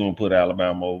if they was gonna put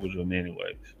Alabama over them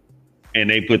anyways? And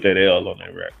they put that L on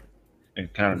their record.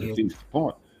 It kind of Yeah. defeats the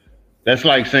point. That's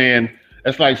like saying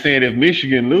if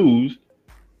Michigan lose,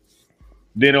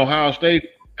 then Ohio State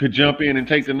could jump in and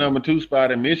take the number 2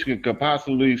 spot, and Michigan could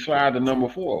possibly slide to number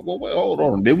 4. Well, wait, hold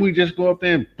on. Didn't we just go up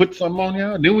there and put something on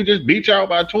y'all? Didn't we just beat y'all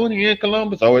by 20 in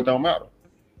Columbus? Oh, it don't matter.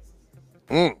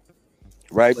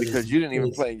 Right, But because you didn't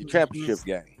even play in your championship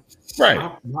game.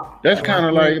 Right. That's kind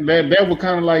of like that would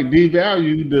kind of like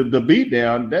devalue the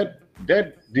beatdown. That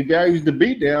devalues the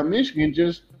beatdown Michigan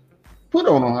just put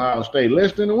on Ohio State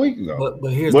less than a week ago.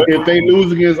 But here's But the if they problem.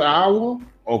 lose against Iowa,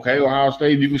 okay, Ohio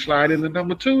State, you can slide into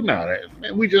number 2 now.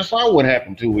 Man, we just saw what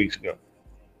happened 2 weeks ago.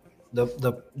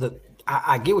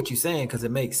 I get what you're saying because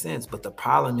it makes sense, but the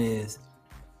problem is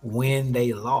when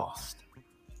they lost.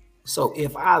 So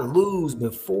if I lose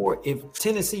if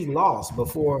Tennessee lost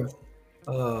before,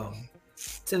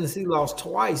 Tennessee lost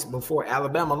twice before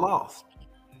Alabama lost.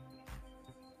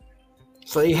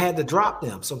 So they had to drop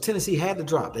them. So Tennessee had to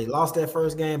drop. They lost that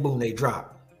first game, boom, they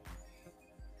dropped.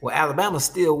 Well, Alabama's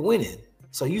still winning.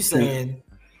 So you saying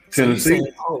Tennessee?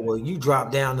 Oh well, you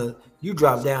dropped down to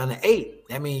 8.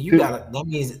 That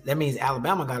means that means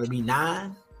Alabama got to be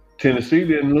 9. Tennessee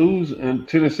didn't lose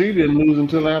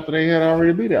until after they had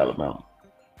already beat Alabama.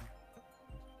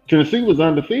 Tennessee was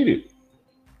undefeated.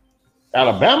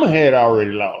 Alabama had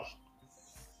already lost.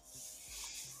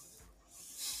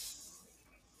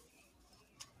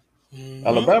 Mm-hmm.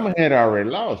 Alabama had already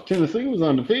lost. Tennessee was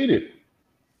undefeated.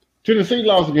 Tennessee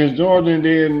lost against Georgia, and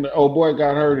then old boy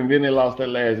got hurt, and then they lost that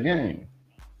last game.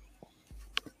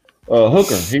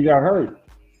 Hooker, he got hurt.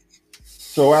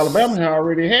 So Alabama had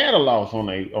already had a loss on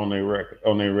their record,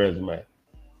 on their resume.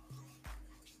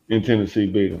 And Tennessee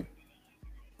beat them.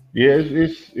 Yeah,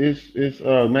 it's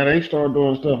now they start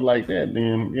doing stuff like that,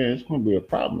 then yeah, it's gonna be a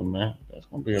problem, man. That's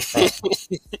gonna be a problem.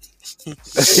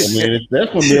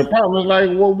 That's gonna be a problem. It's like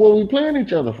what we playing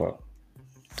each other for?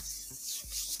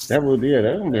 That's gonna be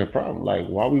a problem. Like,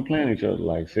 why we playing each other?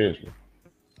 Like, seriously.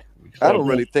 I don't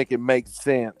really think it makes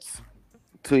sense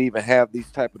to even have these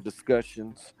type of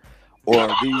discussions, or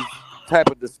these type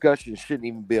of discussions shouldn't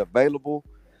even be available.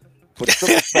 For the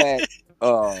simple fact,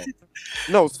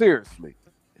 no, seriously.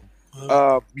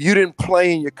 You didn't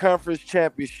play in your conference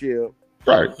championship,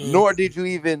 right? Nor did you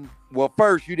even. Well,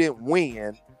 first you didn't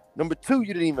win. Number 2,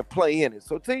 you didn't even play in it.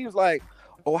 So teams like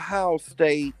Ohio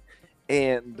State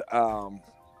and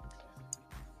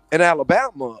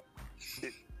Alabama,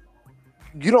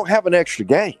 you don't have an extra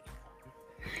game,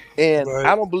 and right.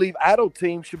 I don't believe either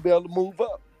team should be able to move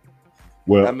up.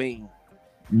 Well, I mean,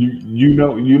 you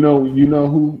know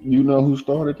who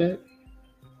started that?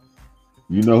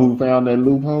 You know who found that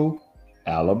loophole?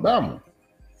 Alabama.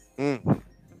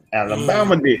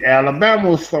 Alabama did.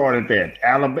 Alabama started that.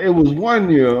 It was one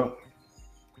year.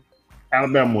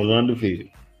 Alabama was undefeated,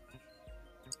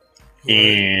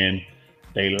 and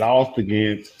they lost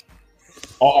against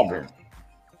Auburn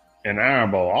in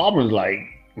Iron Bowl. Auburn's like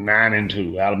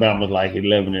 9-2. Alabama's like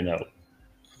 11-0.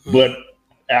 But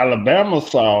Alabama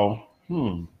saw,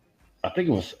 I think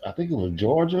it was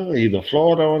Georgia, either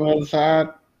Florida on the other side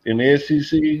in the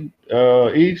SEC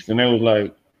East, and they was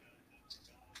like,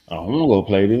 I don't want to go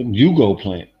play them. You go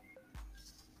play.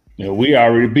 Now, we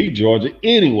already beat Georgia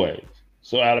anyways.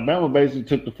 So Alabama basically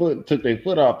took their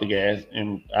foot off the gas,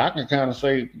 and I can kind of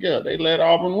say, yeah, they let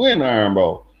Auburn win the Iron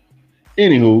Bowl.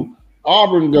 Anywho,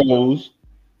 Auburn goes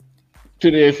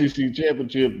to the SEC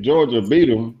championship. Georgia beat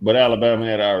them, but Alabama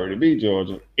had already beat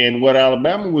Georgia. And what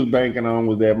Alabama was banking on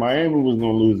was that Miami was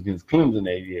going to lose against Clemson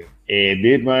that year. And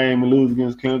did Miami lose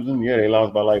against Clemson? Yeah, they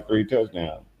lost by like 3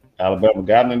 touchdowns. Alabama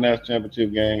got in the national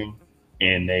championship game,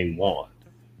 and they won.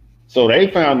 So they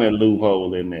found that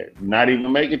loophole in there, not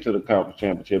even make it to the conference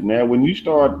championship. Now, when you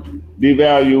start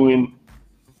devaluing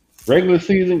regular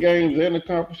season games and the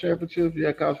conference championship,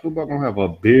 yeah, college football gonna have a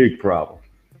big problem.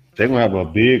 They're gonna have a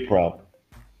big problem.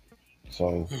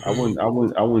 So I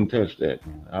wouldn't touch that.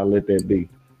 I'll let that be.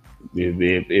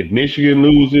 If Michigan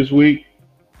lose this week,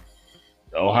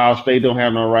 Ohio State don't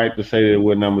have no right to say that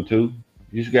we're number 2.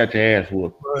 You just got your ass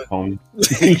whooped, homie.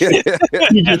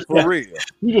 For real.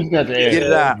 You just got your ass Get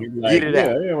it out. Like, Get it out.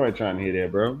 Yeah, everybody trying to hear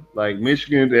that, bro. Like,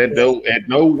 Michigan at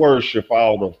no worst should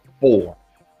fall to 4,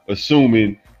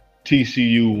 assuming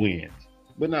TCU wins.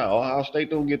 But no, Ohio State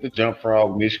don't get the jump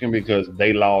frog Michigan because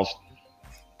they lost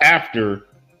after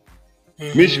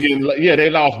Michigan. Yeah, they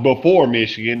lost before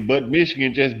Michigan, but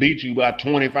Michigan just beat you by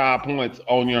 25 points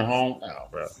on your home. Oh,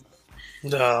 bro.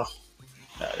 No.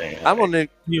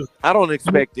 I don't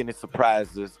expect any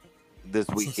surprises this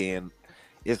weekend.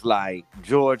 It's like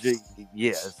Georgia,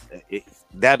 yes,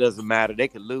 that doesn't matter. They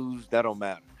could lose, that don't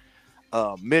matter.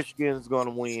 Michigan's going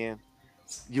to win.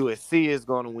 USC is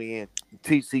going to win.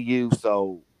 TCU.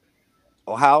 So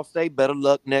Ohio State, better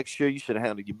luck next year. You should have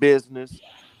handled your business.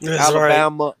 That's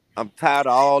Alabama, right. I'm tired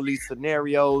of all these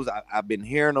scenarios. I've been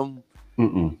hearing them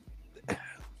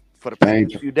for the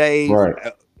past few days. Right.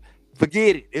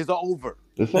 Forget it. It's over.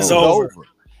 It's It's over. over.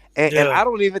 And I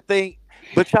don't even think,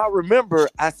 but y'all remember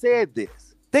I said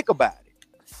this. Think about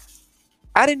it.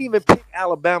 I didn't even pick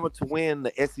Alabama to win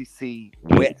the SEC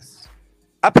West.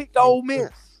 I picked Ole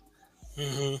Miss.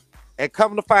 Mm-hmm. And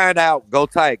come to find out, go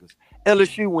Tigers.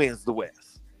 LSU wins the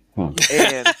West.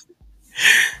 And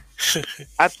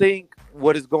I think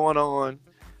what is going on,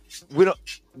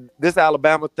 this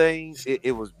Alabama thing,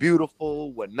 it was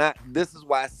beautiful. This is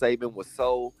why Saban was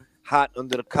so hot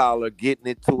under the collar, getting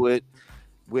into it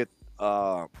with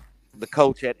the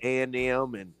coach at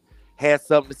A&M and had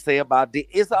something to say about it.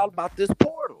 It's all about this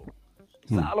portal.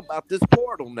 It's all about this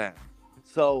portal now.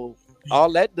 So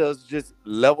all that does is just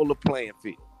level the playing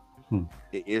field.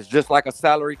 It's just like a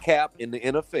salary cap in the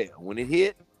NFL. When it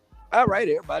hit, all right,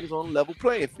 everybody's on a level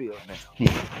playing field now.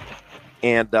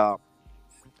 And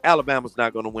Alabama's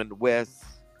not going to win the West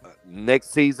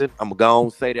next season. I'm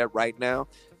going to say that right now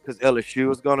because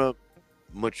LSU is going to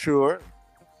mature.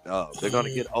 They're going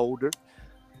to get older.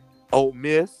 Ole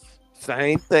Miss,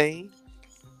 same thing.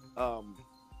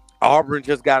 Auburn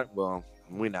just got it. Well,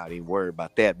 we're not even worried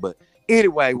about that. But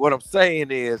anyway, what I'm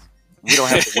saying is we don't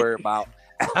have to worry about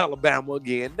Alabama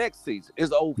again next season.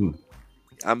 It's over.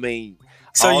 I mean,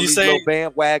 so all you these saying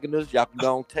little bandwagoners, y'all can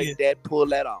go and take that, pull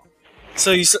that off.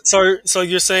 So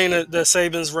you're saying that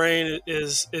Saban's reign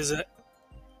is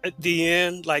at the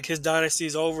end, like his dynasty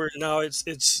is over. Now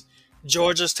it's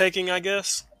Georgia's taking, I guess.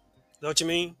 Is that what you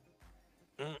mean?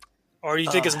 Or do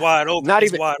you think it's wide open?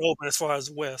 Wide open as far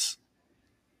as West.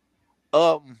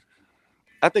 I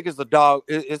think it's a dog.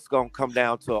 It's gonna come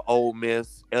down to Ole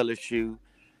Miss, LSU.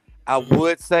 I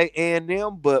would say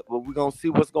A&M, but we're gonna see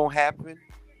what's gonna happen.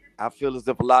 I feel as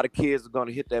if a lot of kids are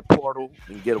gonna hit that portal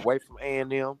and get away from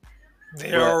A&M.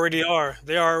 They already are.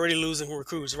 They are already losing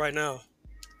recruits right now.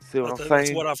 See what I'm saying?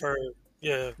 That's what I've heard.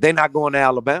 Yeah. They're not going to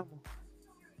Alabama.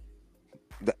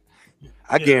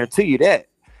 I guarantee you that.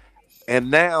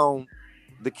 And now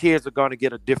the kids are going to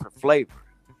get a different flavor.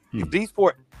 If these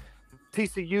four,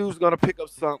 TCU's going to pick up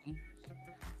something.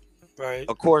 Right.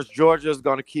 Of course, Georgia's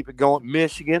going to keep it going.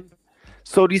 Michigan.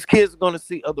 So these kids are going to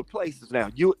see other places now.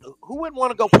 Who wouldn't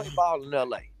want to go play ball in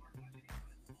L.A.?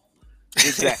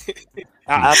 Exactly.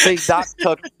 I think Doc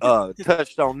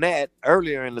touched on that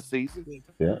earlier in the season.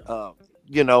 Yeah.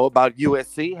 About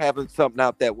USC having something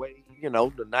out that way.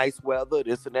 The nice weather,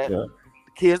 this and that. Yeah.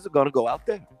 The kids are going to go out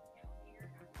there.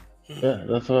 Yeah,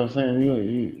 that's what I'm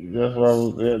saying.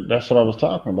 That's what I was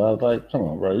talking about. I was like, come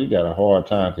on, bro, you got a hard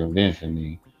time convincing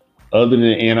me, other than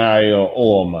NIL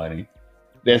oil money,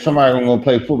 that somebody's gonna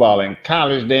play football in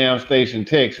College Damn Station,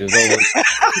 Texas,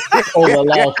 over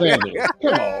Los Angeles.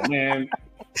 Come on, man.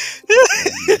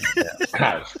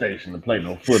 College Station to play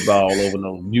no football over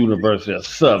no University of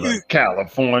Southern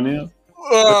California.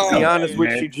 To be honest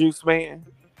with you, Juice Man,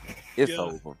 it's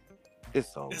over.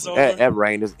 It's over. That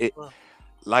rain is it.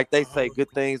 Like they say, good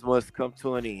things must come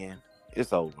to an end.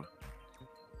 It's over.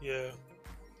 Yeah,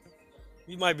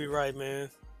 you might be right, man.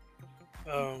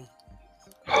 I don't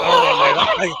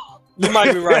know, man. You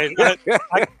might be right.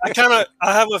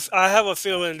 I have a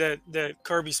feeling that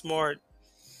Kirby Smart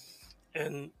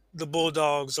and the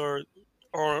Bulldogs are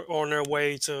on their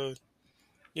way to,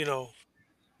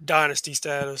 dynasty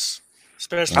status.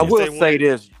 Especially I will say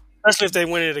this. Especially if they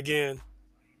win it again.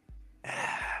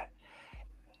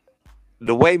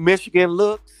 The way Michigan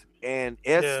looks and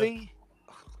SC,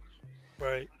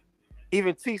 right?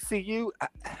 Even TCU,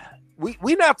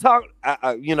 we not talking.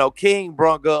 King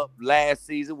brought up last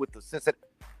season with the Cincinnati.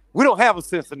 We don't have a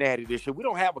Cincinnati this year. We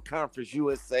don't have a Conference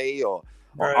USA or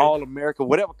All America,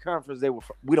 whatever conference they were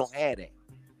from. We don't have that.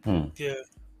 Yeah,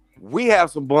 we have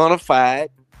some bona fide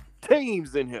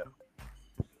teams in here.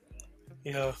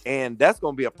 Yeah, and that's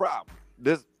going to be a problem.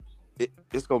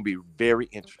 It's going to be very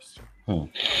interesting.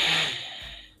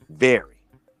 Very.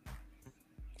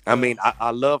 I mean,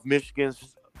 I love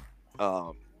Michigan's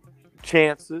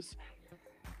chances,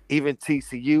 even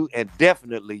TCU, and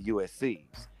definitely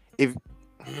USC's. If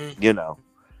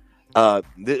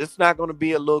it's not going to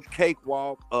be a little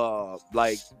cakewalk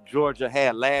like Georgia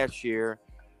had last year.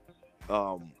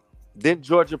 Didn't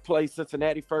Georgia play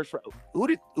Cincinnati first round? Who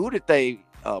did they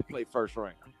play first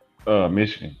round?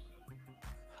 Michigan.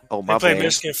 Oh, my bad. They played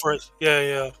Michigan first.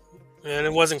 Yeah, and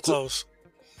it wasn't close.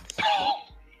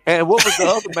 And what was the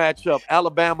other matchup?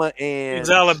 Alabama and... It was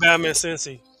Alabama and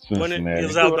Cincy. Cincinnati. It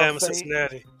was Alabama and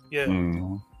Cincinnati. Yeah.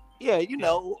 Mm-hmm. Yeah,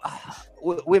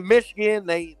 with Michigan,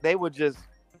 they were just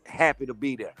happy to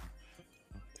be there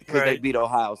because they beat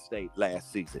Ohio State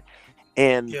last season.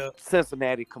 And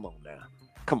Cincinnati, come on now.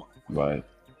 Come on. Right.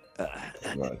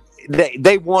 Right.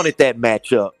 They wanted that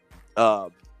matchup.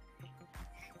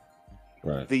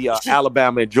 Right. The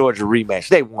Alabama and Georgia rematch.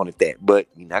 They wanted that, but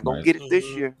you're not gonna Right. get it this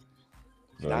Mhm. year.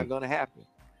 It's not Right. gonna happen.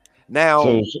 Now,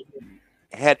 So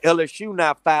had LSU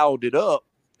not fouled it up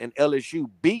and LSU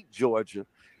beat Georgia,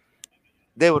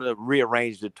 they would have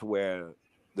rearranged it to where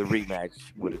the rematch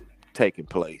would have taken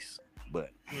place. But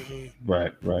Mhm.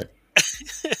 right.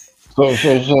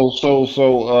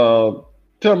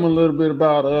 Tell me a little bit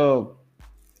about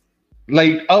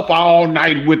late up all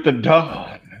night with the dawn.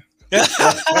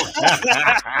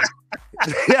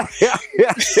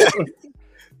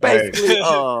 Hey. basically,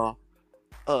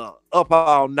 up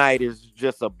all night is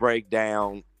just a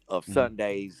breakdown of Mhm.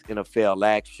 Sunday's NFL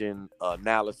action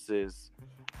analysis.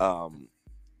 Um,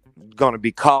 Going to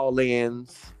be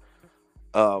call-ins.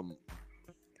 Um,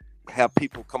 have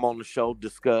people come on the show,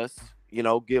 discuss,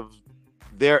 give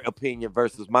their opinion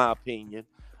versus my opinion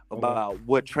about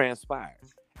what transpired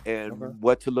and Okay.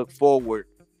 what to look forward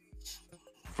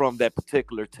from that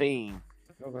particular team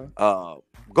Okay.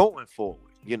 going forward.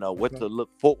 What Okay. to look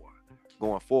for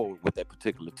going forward with that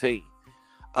particular team.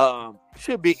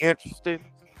 Should be interesting.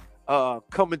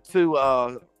 Coming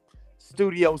to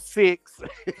Studio 6.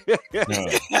 Yeah.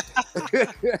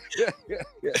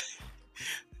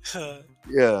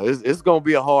 Yeah, it's gonna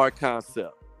be a hard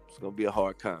concept. It's gonna be a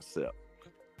hard concept.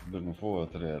 Looking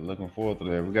forward to that. Looking forward to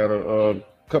that. We got a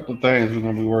couple of things we're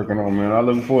gonna be working on, man. I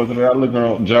looking forward to that. I looking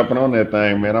on jumping on that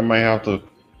thing, man. I may have to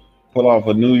pull off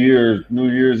a New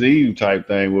Year's Eve type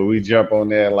thing where we jump on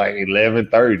there like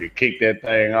 11:30 to kick that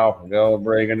thing off and go and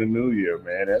bring in the New Year,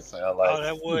 man. That sounds like Oh,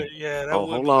 that would, yeah, that Oh,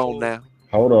 would hold be on cool. now.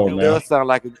 hold That on It would. now. does sound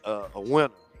like a winner.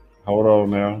 Hold on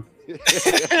now.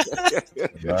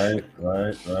 Yeah,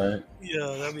 Right.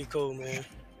 that'd be cool, man.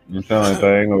 You sound like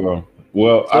thing or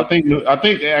well, So I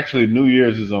think actually New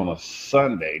Year's is on a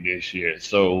Sunday this year,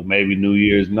 so maybe New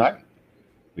Year's night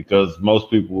because most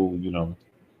people,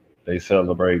 they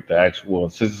celebrate the actual. Well,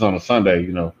 since it's on a Sunday,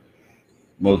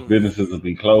 most mm, businesses will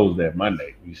be closed that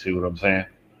Monday. You see what I'm saying?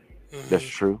 that's Hmm.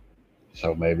 true.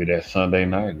 So maybe that Sunday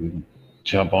night we can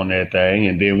jump on that thing,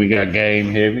 and then we got game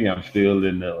heavy. I'm still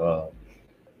in the.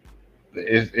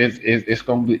 It's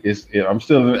gonna be.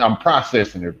 I'm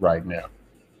processing it right now.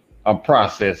 I'm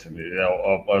processing it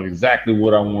of exactly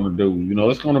what I want to do.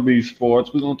 It's going to be sports.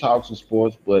 We're going to talk some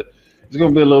sports, but it's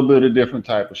going to be a little bit of different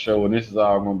type of show. And this is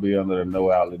all going to be under the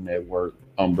No Outlet Network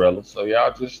umbrella. So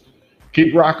y'all just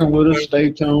keep rocking with us. Okay.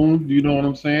 Stay tuned. You know what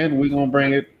I'm saying? We're going to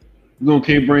bring it. We're going to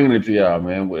keep bringing it to y'all,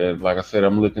 man. Like I said,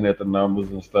 I'm looking at the numbers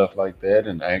and stuff like that.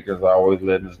 And Anchor's always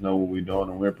letting us know what we're doing.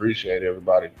 And we appreciate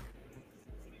everybody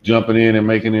jumping in and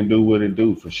making it do what it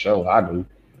do for sure. I do.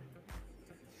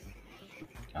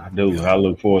 I do. Yeah. I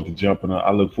look forward to jumping on.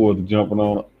 I look forward to jumping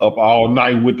on up all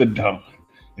night with the dump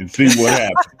and see what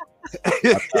happens.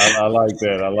 I like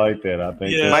that. I like that. I think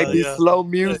that's Yeah, Might be yeah. slow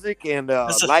music and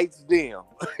It's a, lights dim.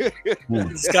 hmm,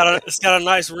 it's got a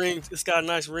nice ring. It's got a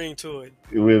nice ring to it.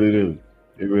 it really do.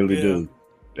 It really Yeah, do.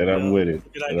 That I'm yeah. with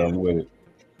it. Good That idea. I'm with it.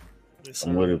 Yes,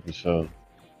 I'm with sir. it for sure.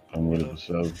 I'm with it Yeah. for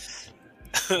sure.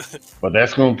 But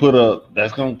that's gonna put a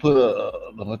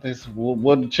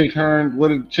what did Chick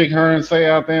Hearn say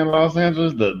out there in Los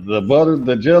Angeles? The butter,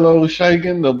 the Jello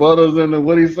shaking, the butters and the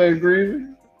what he say, Greasy?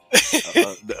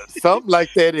 Something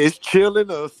like that is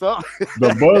chilling or something.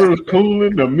 The butter's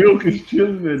cooling, the milk is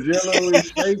chilling, the jello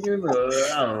is shaking.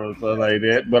 I don't know, something like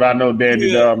that. But I know Dandy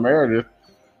Yeah. Dog Meredith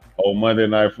on Monday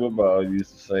Night Football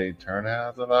used to say, "Turn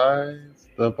out the lights,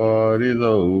 the party's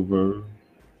over.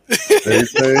 They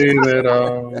say that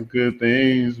all good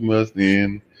things must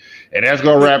end." And that's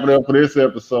gonna wrap it up for this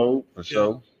episode, for Yeah.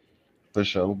 sure. For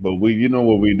sure. But you know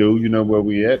what we do. You know where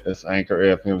we at. That's Anchor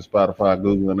FM, Spotify,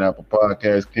 Google, and Apple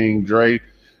Podcasts. King Dre.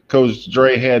 Coach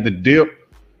Dre had the dip.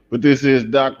 But this is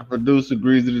Dr. Producer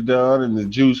Greasy the Don and the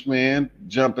Juice Man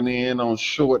jumping in on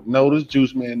short notice.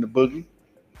 Juice Man the Boogie.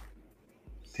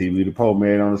 TV the Pope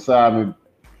Man on the side with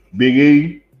Big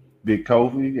E, Big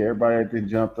Kofi. Everybody that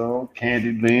jumped on.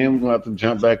 Candy Lynn. We're going to have to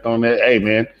jump back on that. Hey,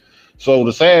 man. So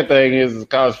the sad thing is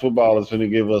college football is going to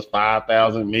give us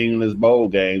 5,000 meaningless bowl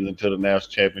games until the national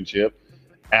championship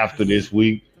after Mhm. this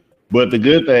week. But the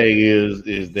good thing is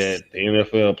that the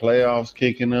NFL playoffs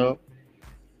kicking up.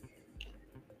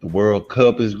 The World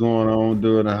Cup is going on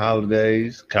during the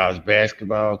holidays. College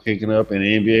basketball kicking up, and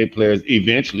the NBA players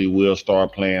eventually will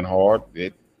start playing hard.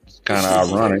 It's kind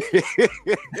of ironic.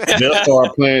 They'll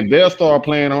start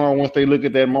playing hard once they look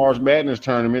at that March Madness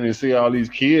tournament and see all these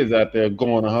kids out there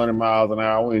going 100 miles an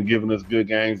hour and giving us good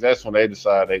games. That's when they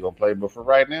decide they're gonna play. But for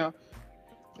right now,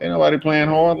 ain't nobody playing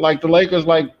hard. Like the Lakers,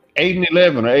 like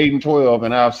 8-11 or 8-12,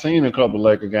 and I've seen a couple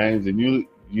Laker games, and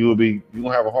you're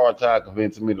gonna have a hard time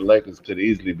convincing me the Lakers could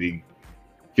easily be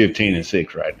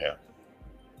 15-6 right now.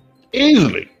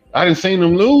 Easily. I didn't seen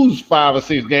them lose 5 or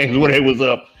 6 games where they was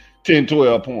up 10,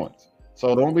 12 points.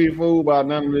 So don't be fooled by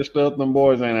none of this stuff. Them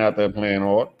boys ain't out there playing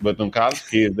hard. But them college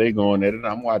kids, they going at it.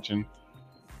 I'm watching.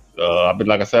 I've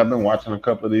been watching a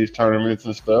couple of these tournaments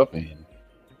and stuff. And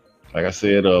like I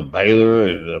said,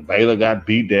 Baylor got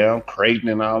beat down, Creighton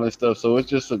and all this stuff. So it's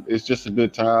just a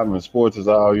good time. And sports is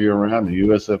all year round. The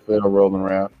USFL rolling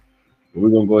around. But we're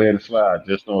gonna go ahead and slide.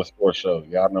 Just know a sports show.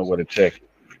 Y'all know where to check it.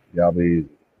 Y'all be easy.